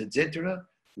 chills, etc.,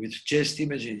 with chest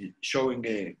imaging showing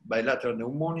a bilateral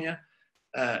pneumonia.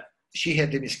 She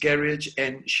had a miscarriage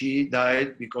and she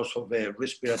died because of a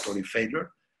respiratory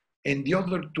failure. And the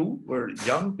other 2 were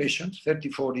young patients,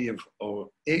 34 years of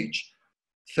age,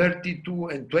 32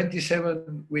 and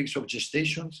 27 weeks of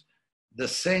gestations, the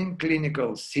same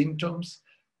clinical symptoms,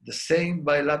 the same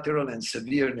bilateral and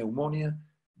severe pneumonia.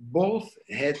 Both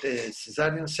had a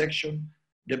cesarean section.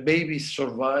 The babies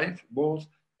survived both,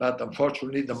 but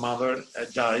unfortunately the mother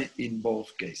died in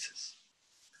both cases.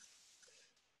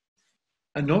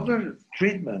 Another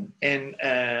treatment and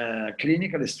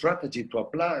clinical strategy to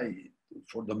apply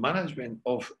for the management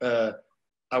of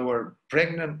our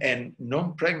pregnant and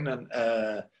non-pregnant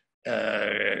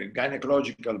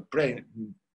gynecological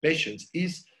patients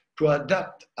is to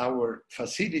adapt our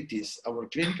facilities, our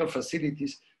clinical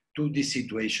facilities, to this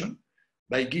situation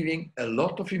by giving a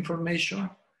lot of information,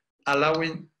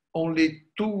 allowing only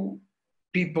 2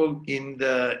 people in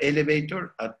the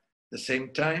elevator at the same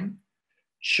time,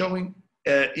 showing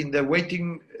in the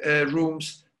waiting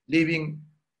rooms, leaving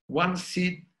 1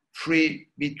 seat free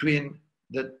between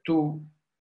the 2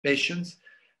 patients,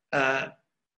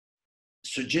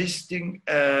 suggesting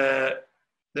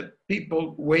the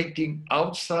people waiting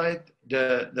outside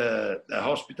the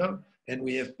hospital, and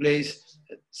we have placed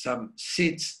some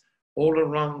seats all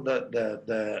around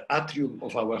the atrium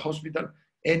of our hospital,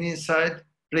 and inside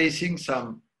placing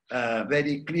some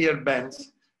very clear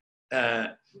bands,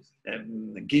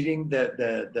 giving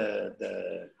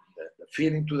the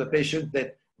feeling to the patient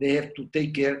that they have to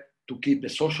take care to keep a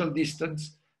social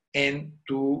distance and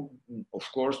to,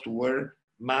 of course, to wear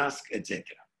masks, etc.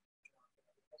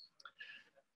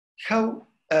 How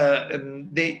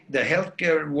the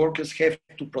healthcare workers have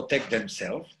to protect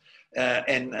themselves.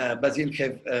 And Basil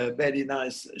have very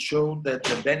nice show that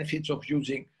the benefits of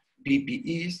using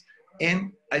PPEs,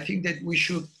 and I think that we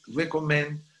should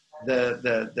recommend the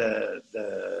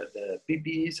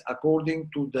PPEs according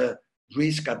to the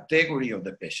risk category of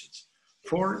the patients.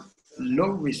 For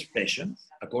low-risk patients,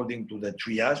 according to the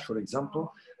triage, for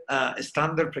example, a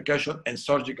standard precaution and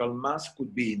surgical mask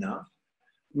could be enough.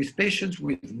 With patients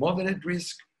with moderate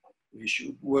risk, we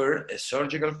should wear a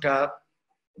surgical cap,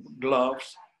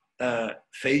 gloves,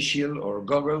 face shield or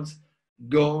goggles,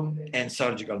 gown, and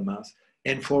surgical mask.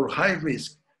 And for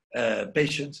high-risk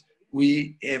patients,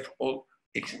 we have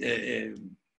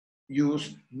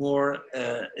used more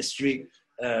strict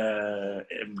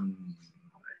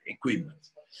equipment.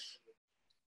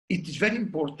 It is very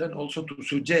important also to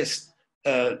suggest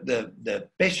the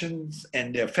patients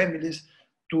and their families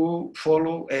to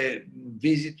follow a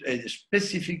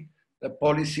specific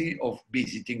policy of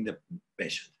visiting the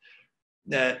patient.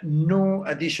 No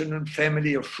additional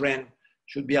family or friend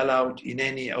should be allowed in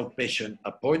any outpatient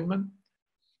appointment.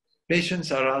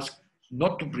 Patients are asked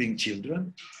not to bring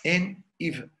children, and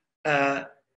if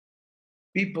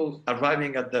people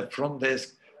arriving at the front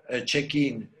desk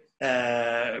check-in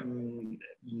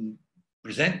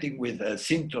presenting with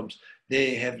symptoms,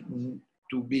 they have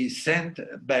to be sent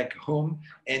back home,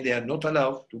 and they are not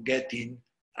allowed to get in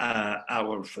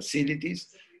our facilities.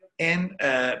 And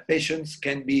patients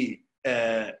can be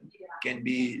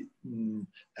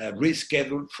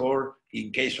rescheduled for,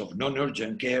 in case of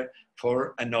non-urgent care,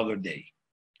 for another day.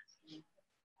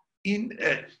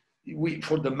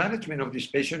 For the management of this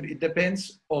patient, it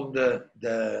depends on the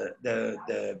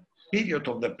period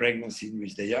of the pregnancy in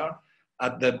which they are.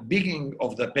 At the beginning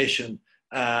of the patient,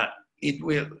 the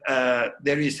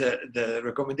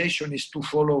recommendation is to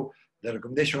follow the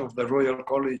recommendation of the Royal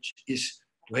College is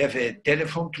to have a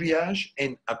telephone triage,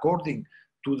 and according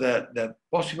to the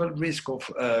possible risk of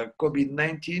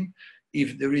COVID-19,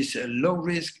 if there is a low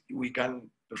risk, we can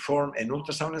perform an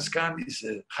ultrasound scan. If it's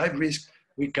a high risk,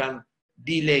 we can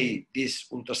delay this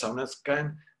ultrasound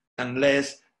scan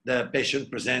unless the patient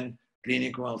presents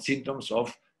clinical symptoms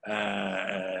of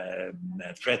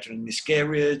threatened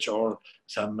miscarriage or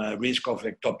some risk of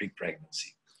ectopic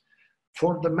pregnancy.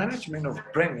 For the management of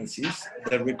pregnancies,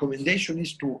 the recommendation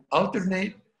is to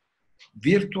alternate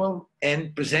virtual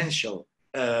and presential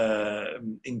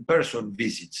in-person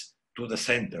visits to the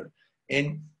center.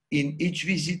 And in each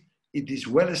visit, it is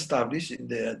well established in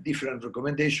the different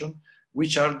recommendations,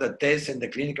 which are the tests and the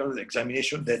clinical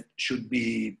examination that should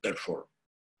be performed.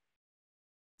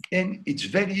 And it's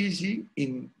very easy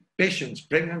in patients,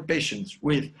 pregnant patients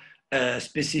with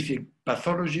specific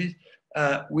pathologies,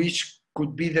 which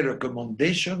could be the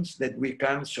recommendations that we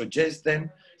can suggest them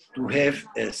to have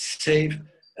a safe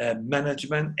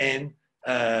management and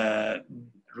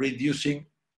reducing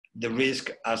the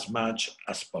risk as much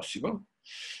as possible.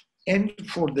 And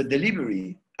for the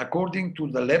delivery, according to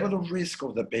the level of risk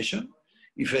of the patient,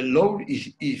 if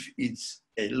it's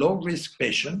a low-risk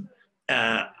patient,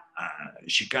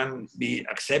 she can be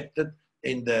accepted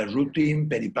in the routine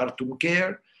peripartum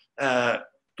care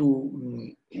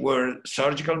to wear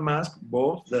surgical mask,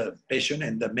 both the patient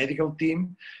and the medical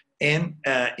team. And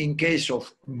in case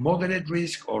of moderate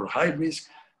risk or high risk,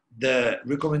 the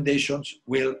recommendations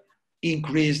will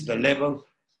increase the level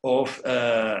of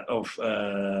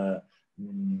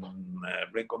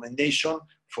recommendation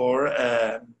for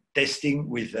testing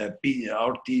with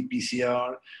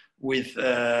RT-PCR, with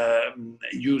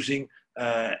using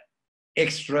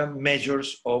extra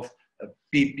measures of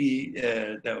PP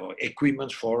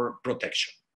equipment for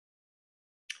protection.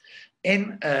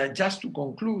 And just to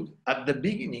conclude, at the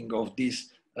beginning of this,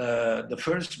 the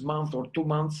first month or 2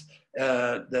 months,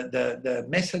 the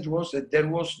message was that there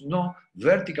was no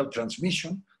vertical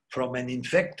transmission from an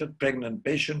infected pregnant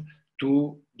patient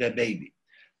to the baby.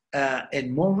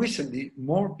 And more recently,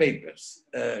 more papers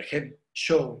have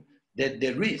shown that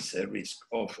there is a risk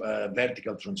of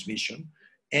vertical transmission.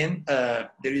 And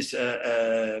there is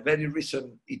a very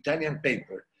recent Italian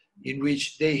paper in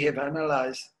which they have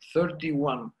analyzed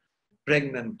 31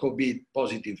 pregnant COVID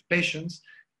positive patients,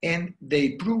 and they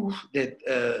prove that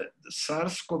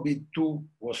SARS-CoV-2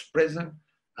 was present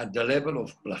at the level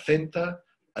of placenta,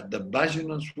 at the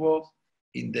vaginal swab,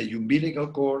 in the umbilical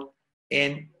cord,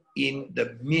 and in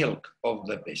the milk of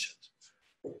the patient.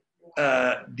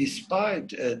 Despite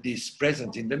this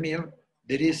presence in the milk,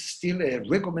 there is still a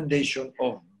recommendation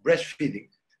of breastfeeding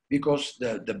because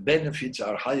the benefits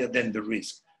are higher than the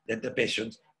risk that the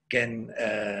patient can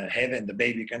have and the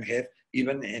baby can have,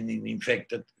 even in an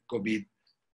infected COVID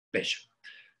patient.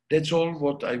 That's all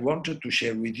what I wanted to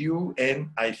share with you, and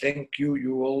I thank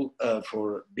you all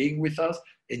for being with us.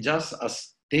 And just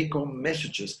as take-home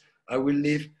messages, I will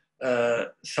leave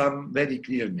some very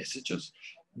clear messages.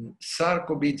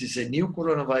 SARS-CoV is a new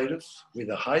coronavirus with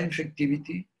a high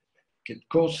infectivity. Can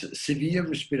cause severe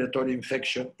respiratory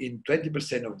infection in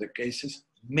 20% of the cases,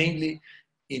 mainly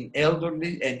in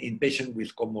elderly and in patients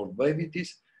with comorbidities.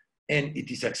 And it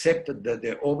is accepted that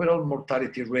the overall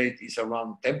mortality rate is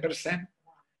around 10%.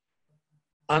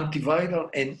 Antiviral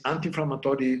and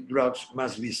anti-inflammatory drugs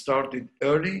must be started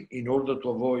early in order to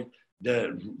avoid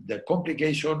the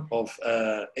complication of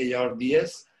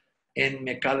ARDS and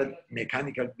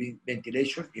mechanical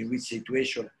ventilation, in which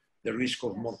situation the risk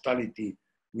of mortality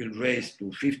will raise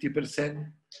to 50%.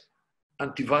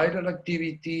 Antiviral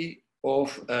activity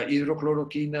of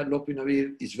hydrochloroquine,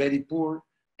 lopinavir is very poor,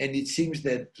 and it seems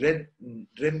that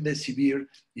remdesivir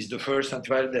is the first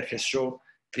antiviral that has shown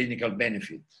clinical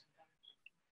benefit.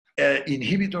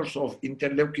 Inhibitors of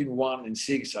interleukin-1 and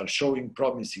 6 are showing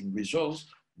promising results,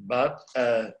 but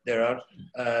there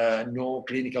are no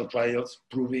clinical trials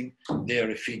proving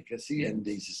their efficacy, and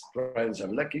these trials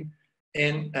are lacking.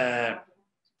 And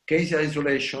case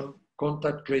isolation,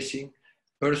 contact tracing,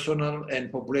 personal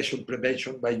and population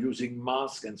prevention by using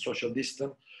masks and social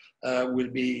distance will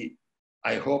be,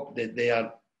 I hope that they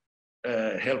are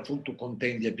helpful to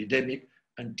contain the epidemic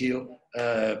until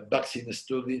vaccine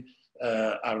studies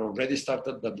are already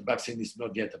started, but the vaccine is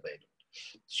not yet available.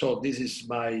 So this is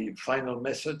my final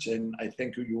message, and I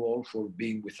thank you all for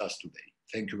being with us today.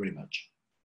 Thank you very much.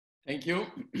 Thank you.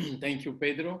 Thank you,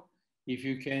 Pedro. If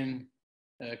you can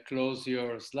close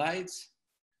your slides.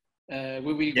 We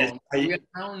will go on. We are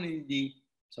now in the,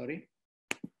 sorry?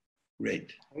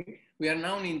 Great. We are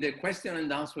now in the question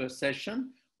and answer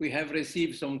session. We have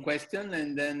received some questions,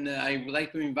 and then I would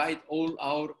like to invite all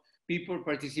our people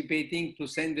participating to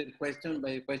send the question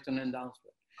by question and answer.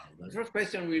 The first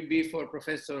question will be for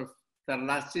Professor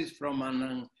Tarlatzis from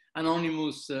an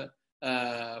anonymous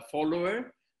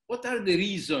follower. What are the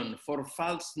reasons for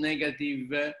false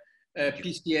negative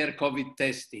PCR COVID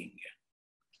testing?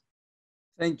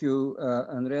 Thank you,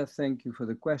 Andrea. Thank you for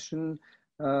the question.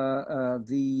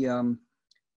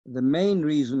 the main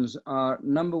reasons are,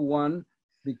 number one,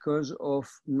 because of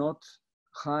not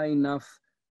high enough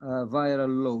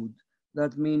viral load.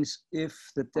 That means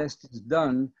if the test is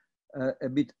done a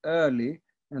bit early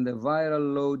and the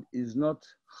viral load is not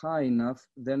high enough,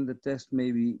 then the test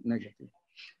may be negative.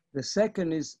 The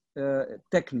second is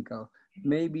technical.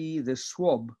 Maybe the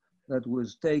swab that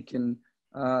was taken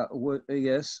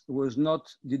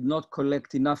did not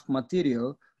collect enough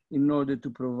material in order to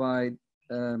provide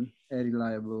a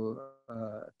reliable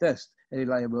test, a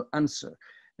reliable answer.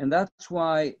 And that's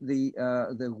why the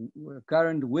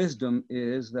current wisdom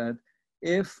is that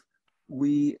if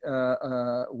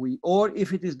or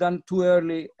if it is done too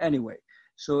early anyway.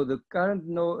 So the current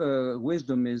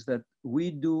wisdom is that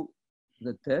we do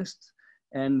the test,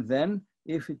 and then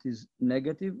if it is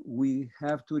negative, we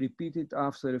have to repeat it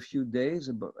after a few days,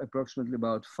 approximately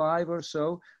about 5 or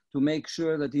so, to make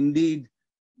sure that indeed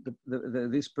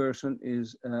this person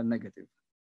is negative.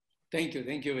 Thank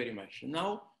you very much.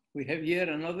 Now we have here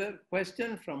another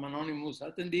question from anonymous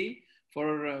attendee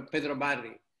for Pedro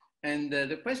Barri. And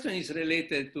the question is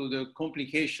related to the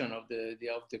complication of the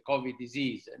COVID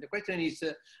disease. And the question is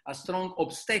a strong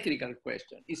obstetrical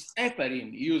question. Is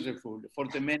heparin useful for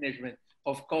the management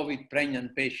of COVID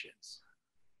pregnant patients?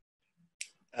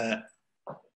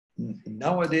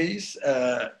 Nowadays,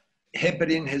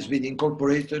 heparin has been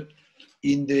incorporated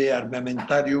in the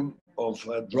armamentarium of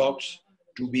drugs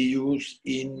to be used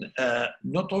in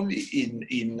not only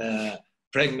in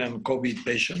pregnant COVID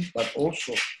patients, but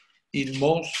also in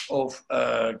most of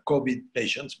COVID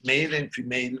patients, male and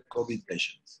female COVID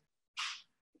patients.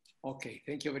 Okay,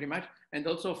 thank you very much. And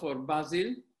also for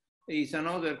Basil, is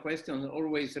another question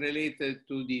always related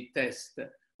to the test.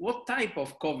 What type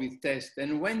of COVID test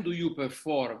and when do you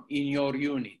perform in your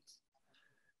unit?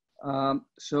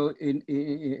 So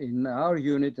in our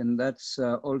unit, and that's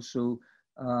also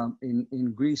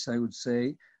in Greece, I would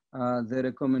say, the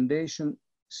recommendation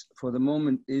for the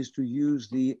moment is to use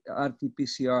the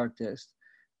RT-PCR test.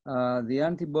 The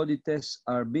antibody tests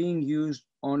are being used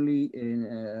only in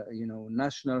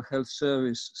National Health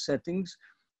Service settings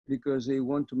because they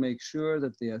want to make sure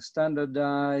that they are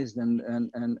standardized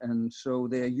and so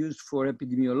they are used for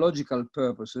epidemiological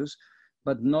purposes,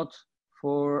 but not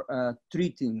for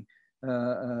treating,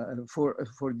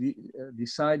 for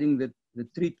deciding the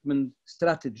treatment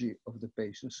strategy of the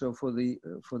patient. So for the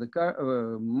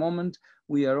moment,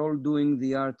 we are all doing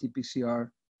the RT-PCR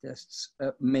tests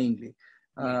mainly.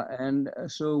 And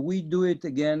so we do it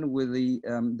again with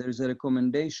there's a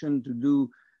recommendation to do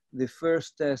the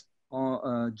first test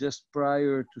just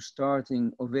prior to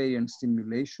starting ovarian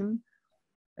stimulation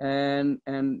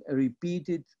and repeat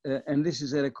it. And this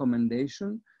is a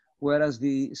recommendation, whereas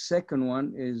the second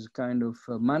one is kind of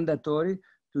mandatory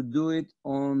to do it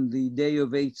on the day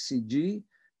of HCG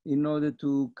in order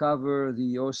to cover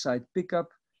the oocyte pickup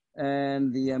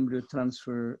and the embryo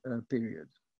transfer period.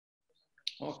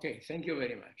 Okay, thank you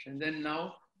very much. And then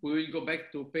now we will go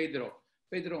back to Pedro.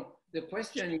 Pedro, the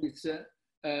question is,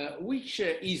 which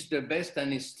is the best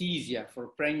anesthesia for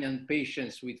pregnant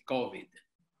patients with COVID?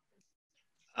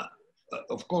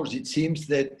 Of course, it seems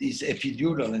that it's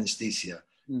epidural anesthesia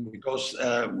because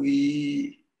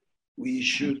we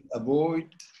should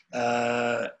avoid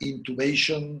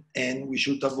intubation and we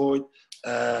should avoid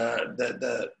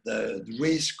the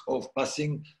risk of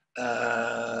passing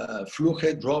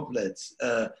fluid droplets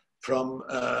from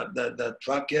the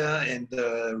trachea and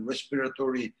the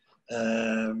respiratory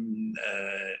and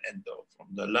from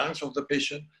the lungs of the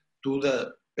patient to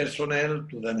the personnel,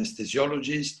 to the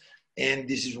anesthesiologist. And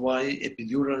this is why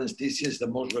epidural anesthesia is the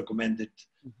most recommended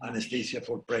anesthesia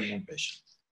for pregnant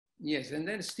patients. Yes, and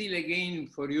then still again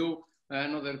for you,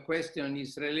 another question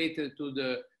is related to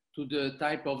the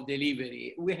type of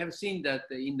delivery. We have seen that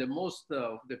in the most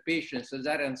of the patients,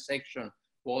 cesarean section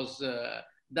was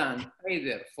done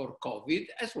either for COVID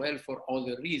as well for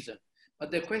other reasons.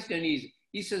 But the question is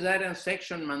cesarean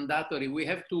section mandatory? We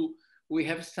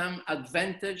have some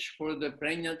advantage for the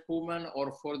pregnant woman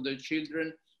or for the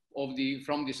children from the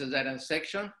cesarean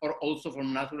section, or also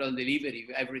from natural delivery if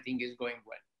everything is going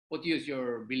well? What is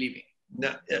your believing?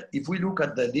 Now, if we look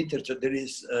at the literature, there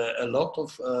is a lot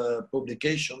of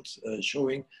publications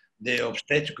showing the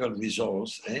obstetrical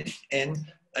results, and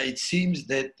it seems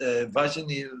that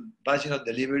vaginal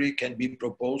delivery can be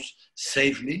proposed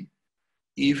safely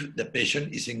if the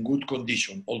patient is in good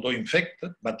condition, although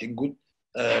infected, but in good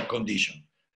condition.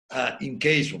 In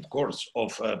case, of course,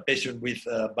 of a patient with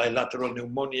bilateral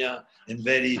pneumonia and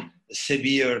very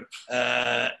severe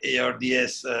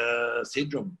ARDS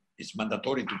syndrome, it's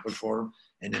mandatory to perform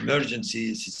an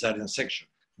emergency cesarean section.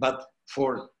 But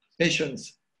for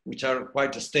patients which are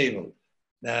quite stable,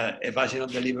 a vaginal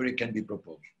delivery can be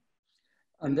proposed.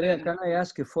 Andrea, can I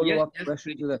ask a follow-up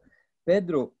question to that?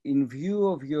 Pedro, in view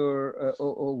of your,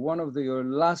 or one of your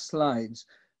last slides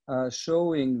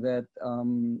showing that,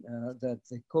 that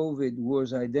the COVID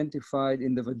was identified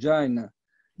in the vagina,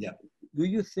 yeah. Do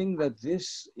you think that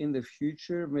this in the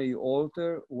future may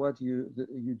alter what you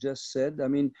just said? I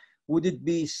mean, would it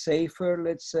be safer,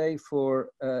 let's say, for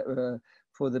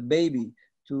the baby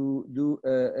to do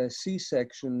a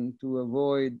C-section to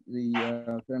avoid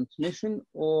the transmission,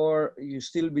 or you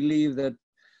still believe that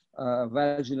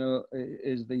vaginal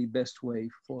is the best way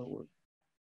forward?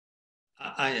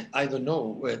 I don't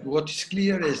know. What is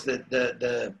clear is that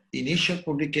the initial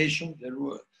publication,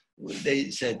 they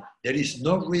said there is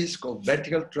no risk of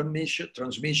vertical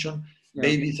transmission. Yeah.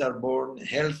 Babies are born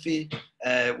healthy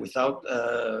without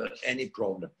any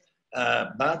problem.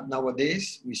 But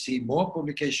nowadays we see more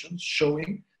publications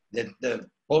showing that the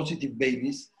positive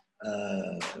babies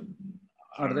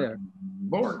are there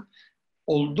born,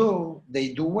 although they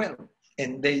do well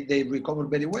and they recover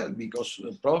very well because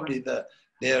probably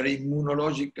their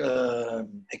immunologic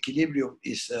equilibrium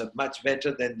is much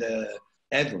better than the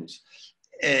adults.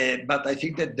 But I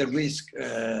think that the risk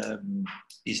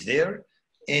is there,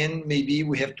 and maybe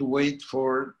we have to wait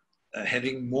for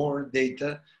having more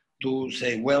data to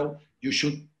say, well, you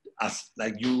should,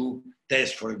 like you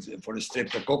test for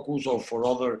streptococcus or for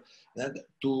other,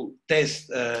 to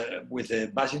test with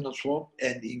a vaginal swab,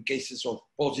 and in cases of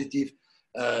positive,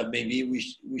 maybe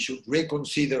we should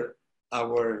reconsider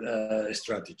our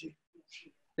strategy.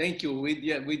 Thank you. With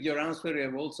your answer, you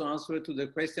have also answered to the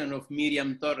question of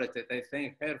Miriam Torres, that I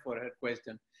thank her for her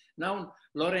question. Now,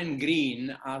 Lauren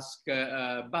Green asked,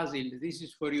 Basil, this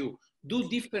is for you. Do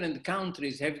different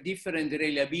countries have different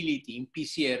reliability in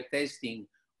PCR testing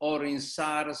or in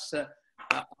SARS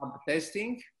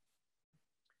testing?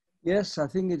 Yes, I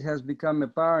think it has become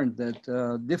apparent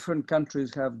that different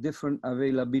countries have different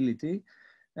availability.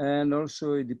 And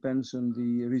also it depends on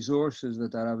the resources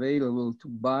that are available to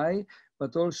buy,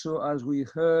 but also as we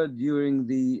heard during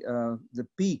the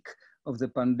peak of the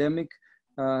pandemic,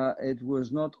 it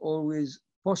was not always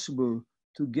possible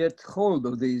to get hold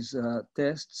of these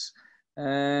tests.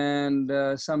 And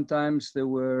sometimes they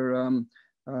were,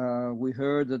 we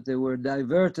heard that they were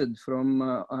diverted from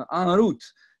en route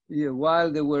while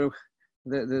they were,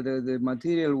 the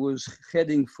material was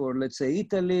heading for, let's say,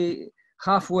 Italy,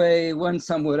 halfway went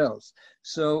somewhere else.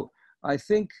 So I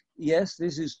think, yes,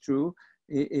 this is true.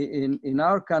 In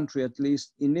our country, at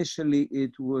least, initially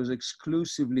it was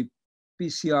exclusively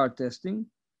PCR testing.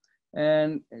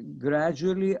 And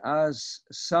gradually, as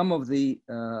some of the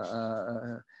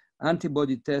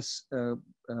antibody tests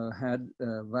had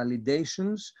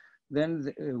validations,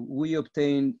 then we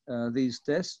obtained these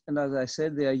tests. And as I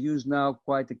said, they are used now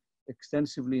quite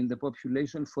extensively in the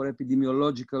population for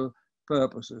epidemiological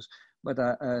purposes. But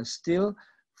still,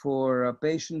 for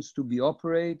patients to be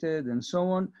operated and so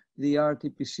on, the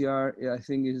RT-PCR, I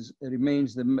think,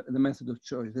 remains the method of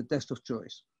choice, the test of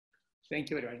choice. Thank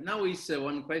you very much. Now is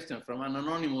one question from an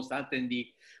anonymous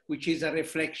attendee, which is a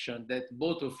reflection that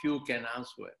both of you can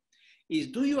answer. Is,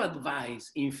 do you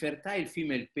advise infertile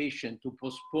female patients to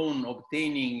postpone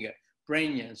obtaining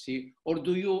pregnancy, or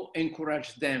do you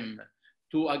encourage them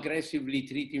to aggressively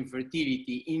treat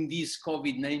infertility in this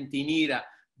COVID-19 era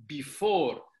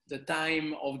before the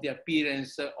time of the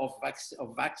appearance of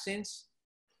vaccines?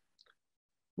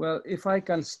 Well, if I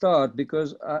can start,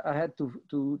 because I had to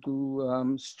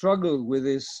struggle with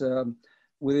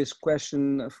this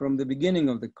question from the beginning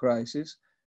of the crisis.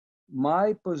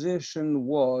 My position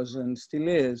was, and still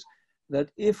is,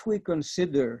 that if we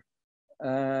consider,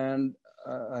 and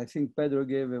I think Pedro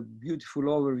gave a beautiful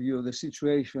overview of the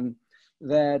situation,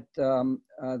 that,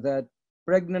 that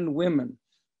pregnant women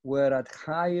were at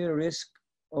higher risk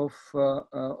of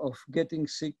getting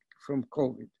sick from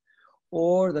COVID,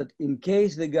 or that in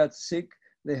case they got sick,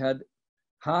 they had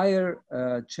higher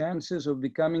chances of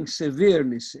becoming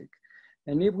severely sick.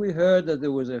 And if we heard that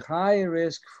there was a high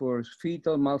risk for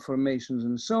fetal malformations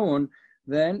and so on,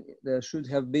 then there should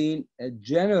have been a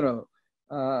general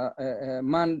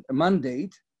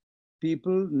mandate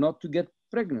people not to get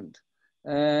pregnant.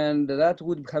 And that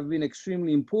would have been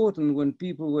extremely important when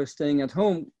people were staying at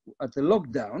home at the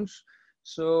lockdowns.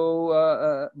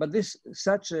 So, but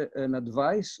such an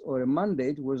advice or a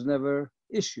mandate was never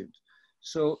issued.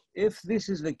 So if this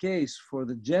is the case for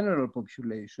the general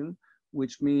population,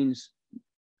 which means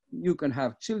you can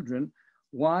have children,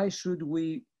 why should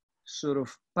we sort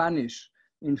of punish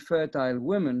infertile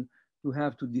women to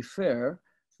have to defer,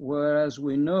 whereas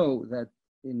we know that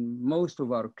in most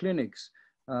of our clinics,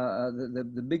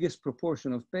 the biggest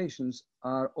proportion of patients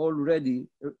are already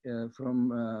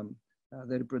from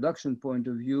the reproduction point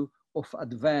of view of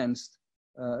advanced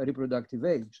reproductive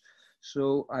age.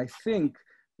 So I think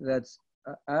that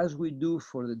as we do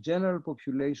for the general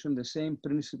population, the same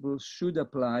principles should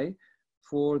apply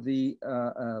for the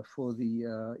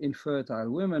infertile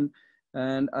women.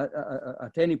 And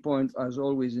at any point, as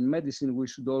always in medicine, we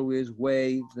should always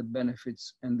weigh the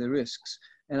benefits and the risks.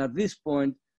 And at this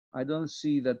point, I don't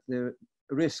see that the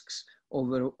risks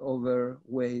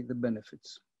outweigh the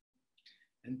benefits.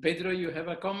 And Pedro, you have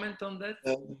a comment on that?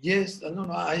 Yes, no,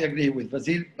 I agree with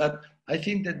Basil, but I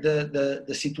think that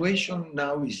the situation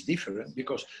now is different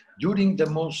because during the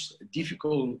most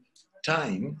difficult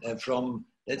time from,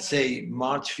 let's say,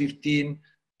 March 15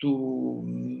 to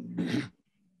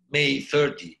May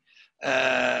 30,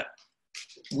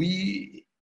 we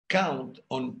count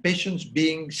on patients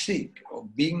being sick or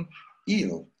being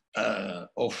ill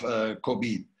of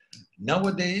COVID.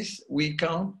 Nowadays, we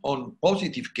count on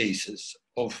positive cases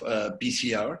of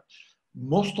PCR.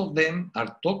 Most of them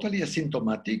are totally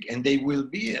asymptomatic and they will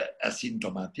be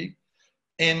asymptomatic.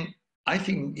 And I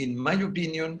think, in my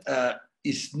opinion,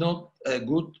 it's not a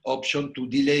good option to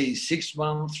delay 6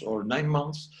 months or 9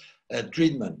 months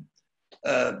treatment.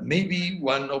 Maybe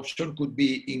one option could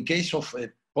be, in case of a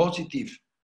positive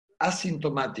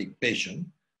asymptomatic patient,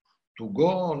 to go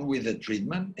on with the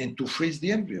treatment and to freeze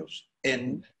the embryos.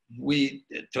 And we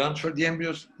transfer the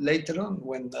embryos later on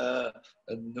when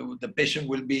the patient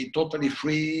will be totally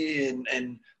free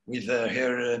and with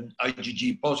her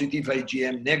IgG positive,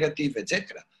 IgM negative,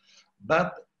 etc.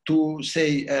 But to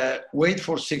say, wait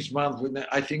for 6 months,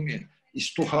 I think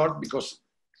it's too hard because,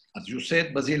 as you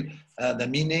said, Basil, the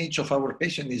mean age of our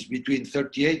patient is between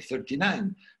 38,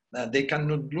 39. They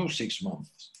cannot lose 6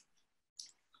 months.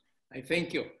 I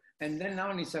thank you. And then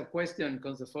now is a question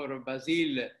for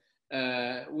Basil,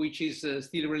 which is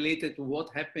still related to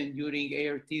what happened during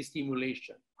ART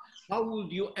stimulation. How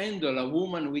would you handle a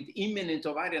woman with imminent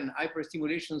ovarian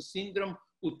hyperstimulation syndrome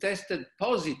who tested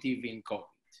positive in COVID?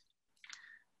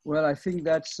 Well, I think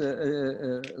that's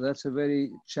a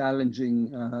very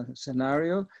challenging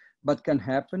scenario, but can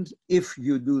happen if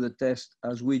you do the test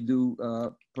as we do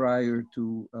prior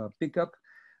to pickup.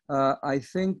 I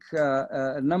think,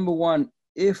 number one,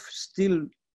 if still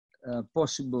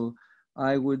possible,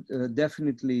 I would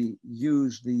definitely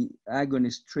use the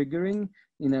agonist triggering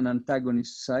in an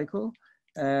antagonist cycle,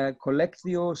 collect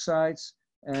the oocytes,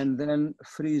 and then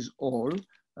freeze all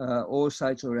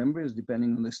oocytes or embryos,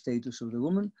 depending on the status of the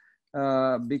woman.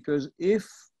 Because if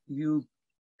you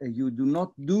do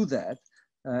not do that,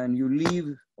 and you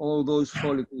leave all those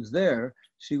follicles there,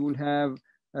 she will have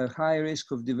a high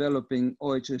risk of developing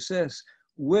OHSS,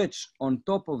 which on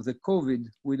top of the COVID,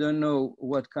 we don't know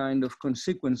what kind of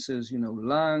consequences,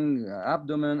 lung,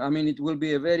 abdomen. I mean, it will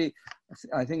be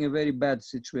I think a very bad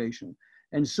situation.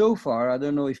 And so far, I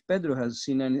don't know if Pedro has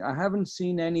seen any, I haven't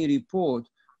seen any report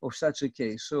of such a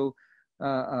case. So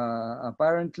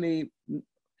apparently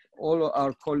all of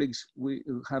our colleagues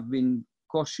have been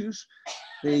cautious.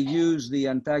 They use the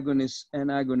antagonist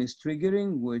and agonist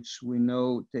triggering, which we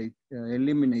know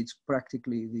eliminates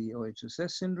practically the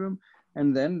OHSS syndrome.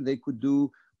 And then they could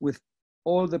do with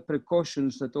all the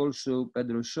precautions that also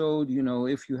Pedro showed,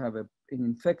 if you have an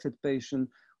infected patient,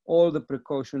 all the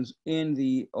precautions in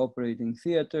the operating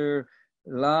theater,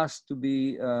 last to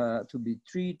be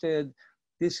treated,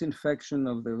 disinfection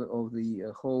of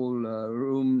the whole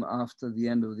room after the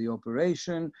end of the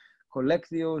operation, collect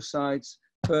the oocytes,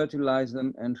 fertilize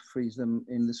them, and freeze them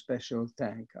in the special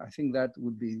tank. I think that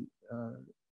would be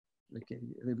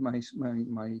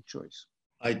my choice.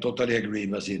 I totally agree,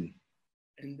 Basil.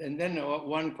 And then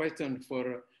one question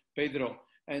for Pedro.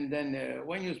 And then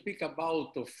when you speak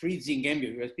about freezing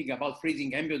embryo, you speak about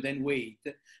freezing embryo, then wait.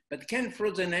 But can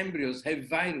frozen embryos have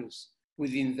virus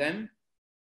within them?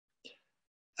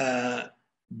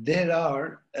 There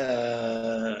are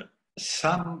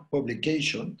some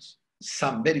publications,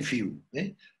 some very few,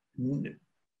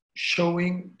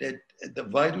 showing that the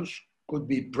virus could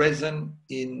be present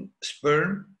in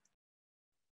sperm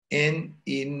and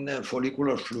in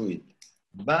follicular fluid.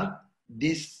 But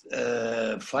these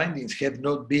findings have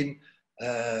not been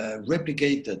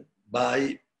replicated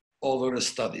by other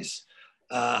studies.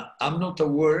 I'm not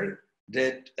aware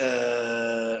that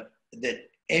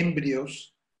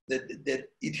embryos, that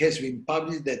it has been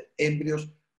published that embryos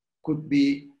could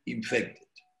be infected.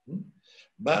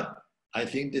 But I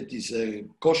think that is a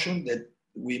caution that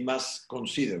we must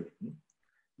consider.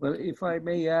 Well, if I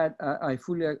may add, I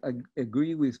fully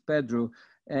agree with Pedro.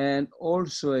 And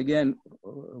also, again,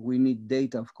 we need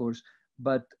data, of course,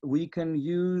 but we can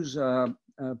use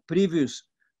previous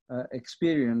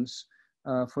experience,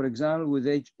 for example, with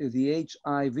the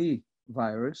HIV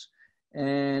virus.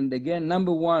 And again,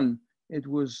 number one, it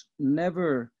was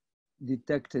never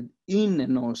detected in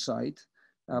an oocyte.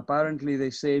 Apparently, they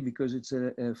say because it's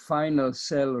a final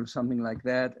cell or something like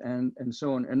that, and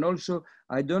so on. And also,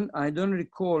 I don't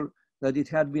recall that it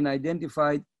had been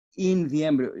identified in the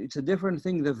embryo. It's a different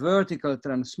thing, the vertical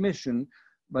transmission,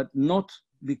 but not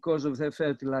because of the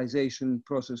fertilization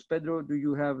process. Pedro, do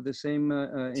you have the same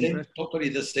impression? Totally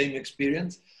the same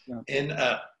experience. Yeah.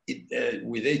 And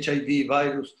with HIV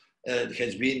virus, it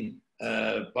has been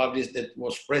published that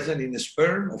was present in the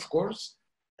sperm, of course,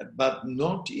 but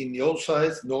not in the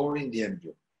oocytes nor in the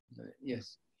embryo.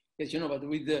 Yes, yes, you know, but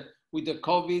with the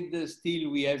COVID,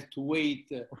 still we have to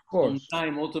wait some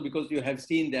time. Also, because you have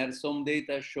seen there are some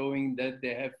data showing that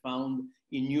they have found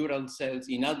in neural cells,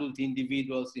 in adult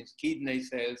individuals, in kidney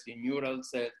cells, in neural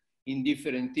cells, in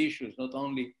different tissues, not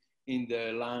only in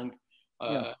the lung.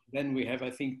 Then we have, I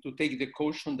think, to take the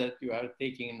caution that you are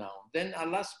taking now. Then our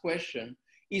last question: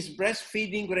 is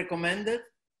breastfeeding recommended?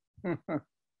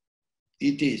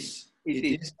 It is.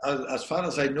 It is. As far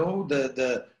as I know,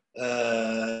 the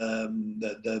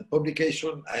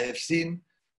publication I have seen,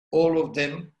 all of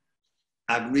them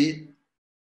agree,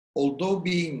 although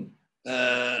being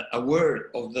aware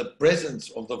of the presence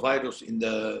of the virus in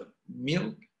the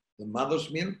milk, the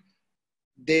mother's milk,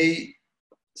 they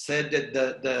said that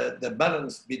the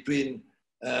balance between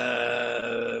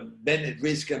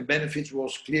risk and benefits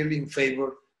was clearly in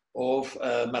favor of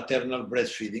maternal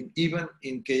breastfeeding, even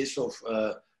in case of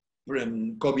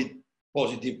COVID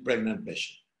positive pregnant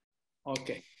patient.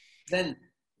 Okay. Then,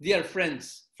 dear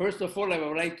friends, first of all, I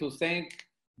would like to thank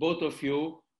both of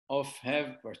you of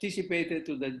have participated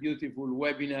to that beautiful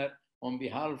webinar on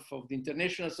behalf of the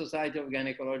International Society of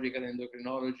Gynecological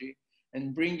Endocrinology,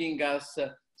 and bringing us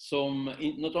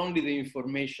not only the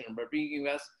information, but bringing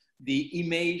us the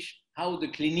image, how the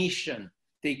clinician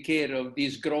take care of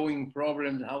these growing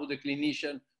problems, how the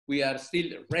clinician, we are still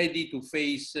ready to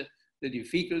face the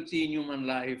difficulty in human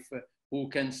life who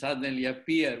can suddenly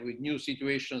appear with new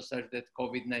situations such as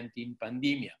COVID-19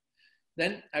 pandemia.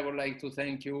 Then I would like to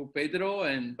thank you, Pedro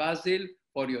and Basil,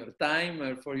 for your time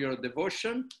and for your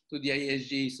devotion to the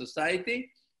ISG Society.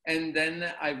 And then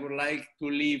I would like to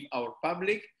leave our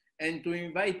public and to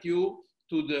invite you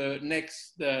to the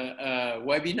next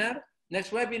webinar.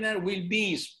 Next webinar will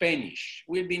be in Spanish.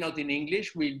 Will be not in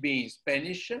English, will be in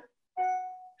Spanish.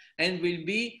 And will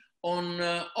be on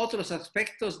otros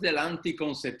aspectos de la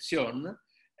anticoncepción.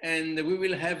 And we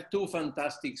will have two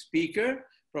fantastic speakers,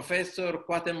 Professor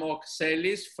Cuauhtemoc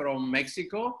Celis from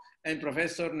Mexico and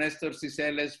Professor Néstor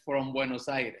Ciceles from Buenos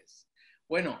Aires.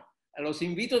 Bueno, los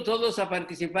invito todos a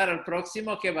participar al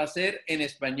próximo, que va a ser en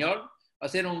español. Va a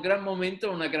ser un gran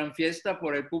momento, una gran fiesta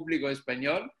por el público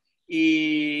español.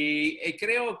 Y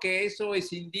creo que eso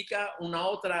indica una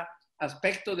otra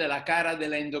aspecto de la cara de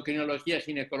la endocrinología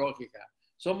ginecológica.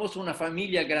 Somos una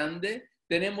familia grande,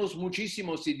 tenemos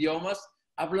muchísimos idiomas,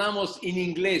 hablamos en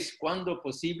inglés cuando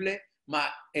posible,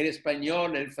 el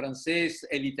español, el francés,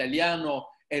 el italiano,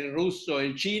 el ruso,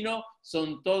 el chino,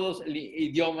 son todos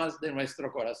idiomas de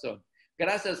nuestro corazón.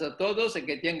 Gracias a todos y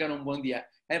que tengan un buen día.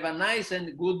 Have a nice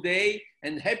and good day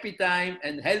and happy time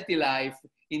and healthy life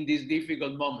in this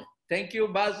difficult moment. Thank you,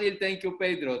 Basil. Thank you,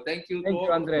 Pedro. Thank you,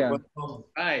 Andrea.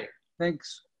 Bye.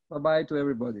 Thanks. Bye-bye to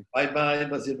everybody. Bye-bye,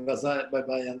 Basil.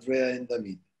 Bye-bye, Andrea and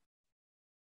David.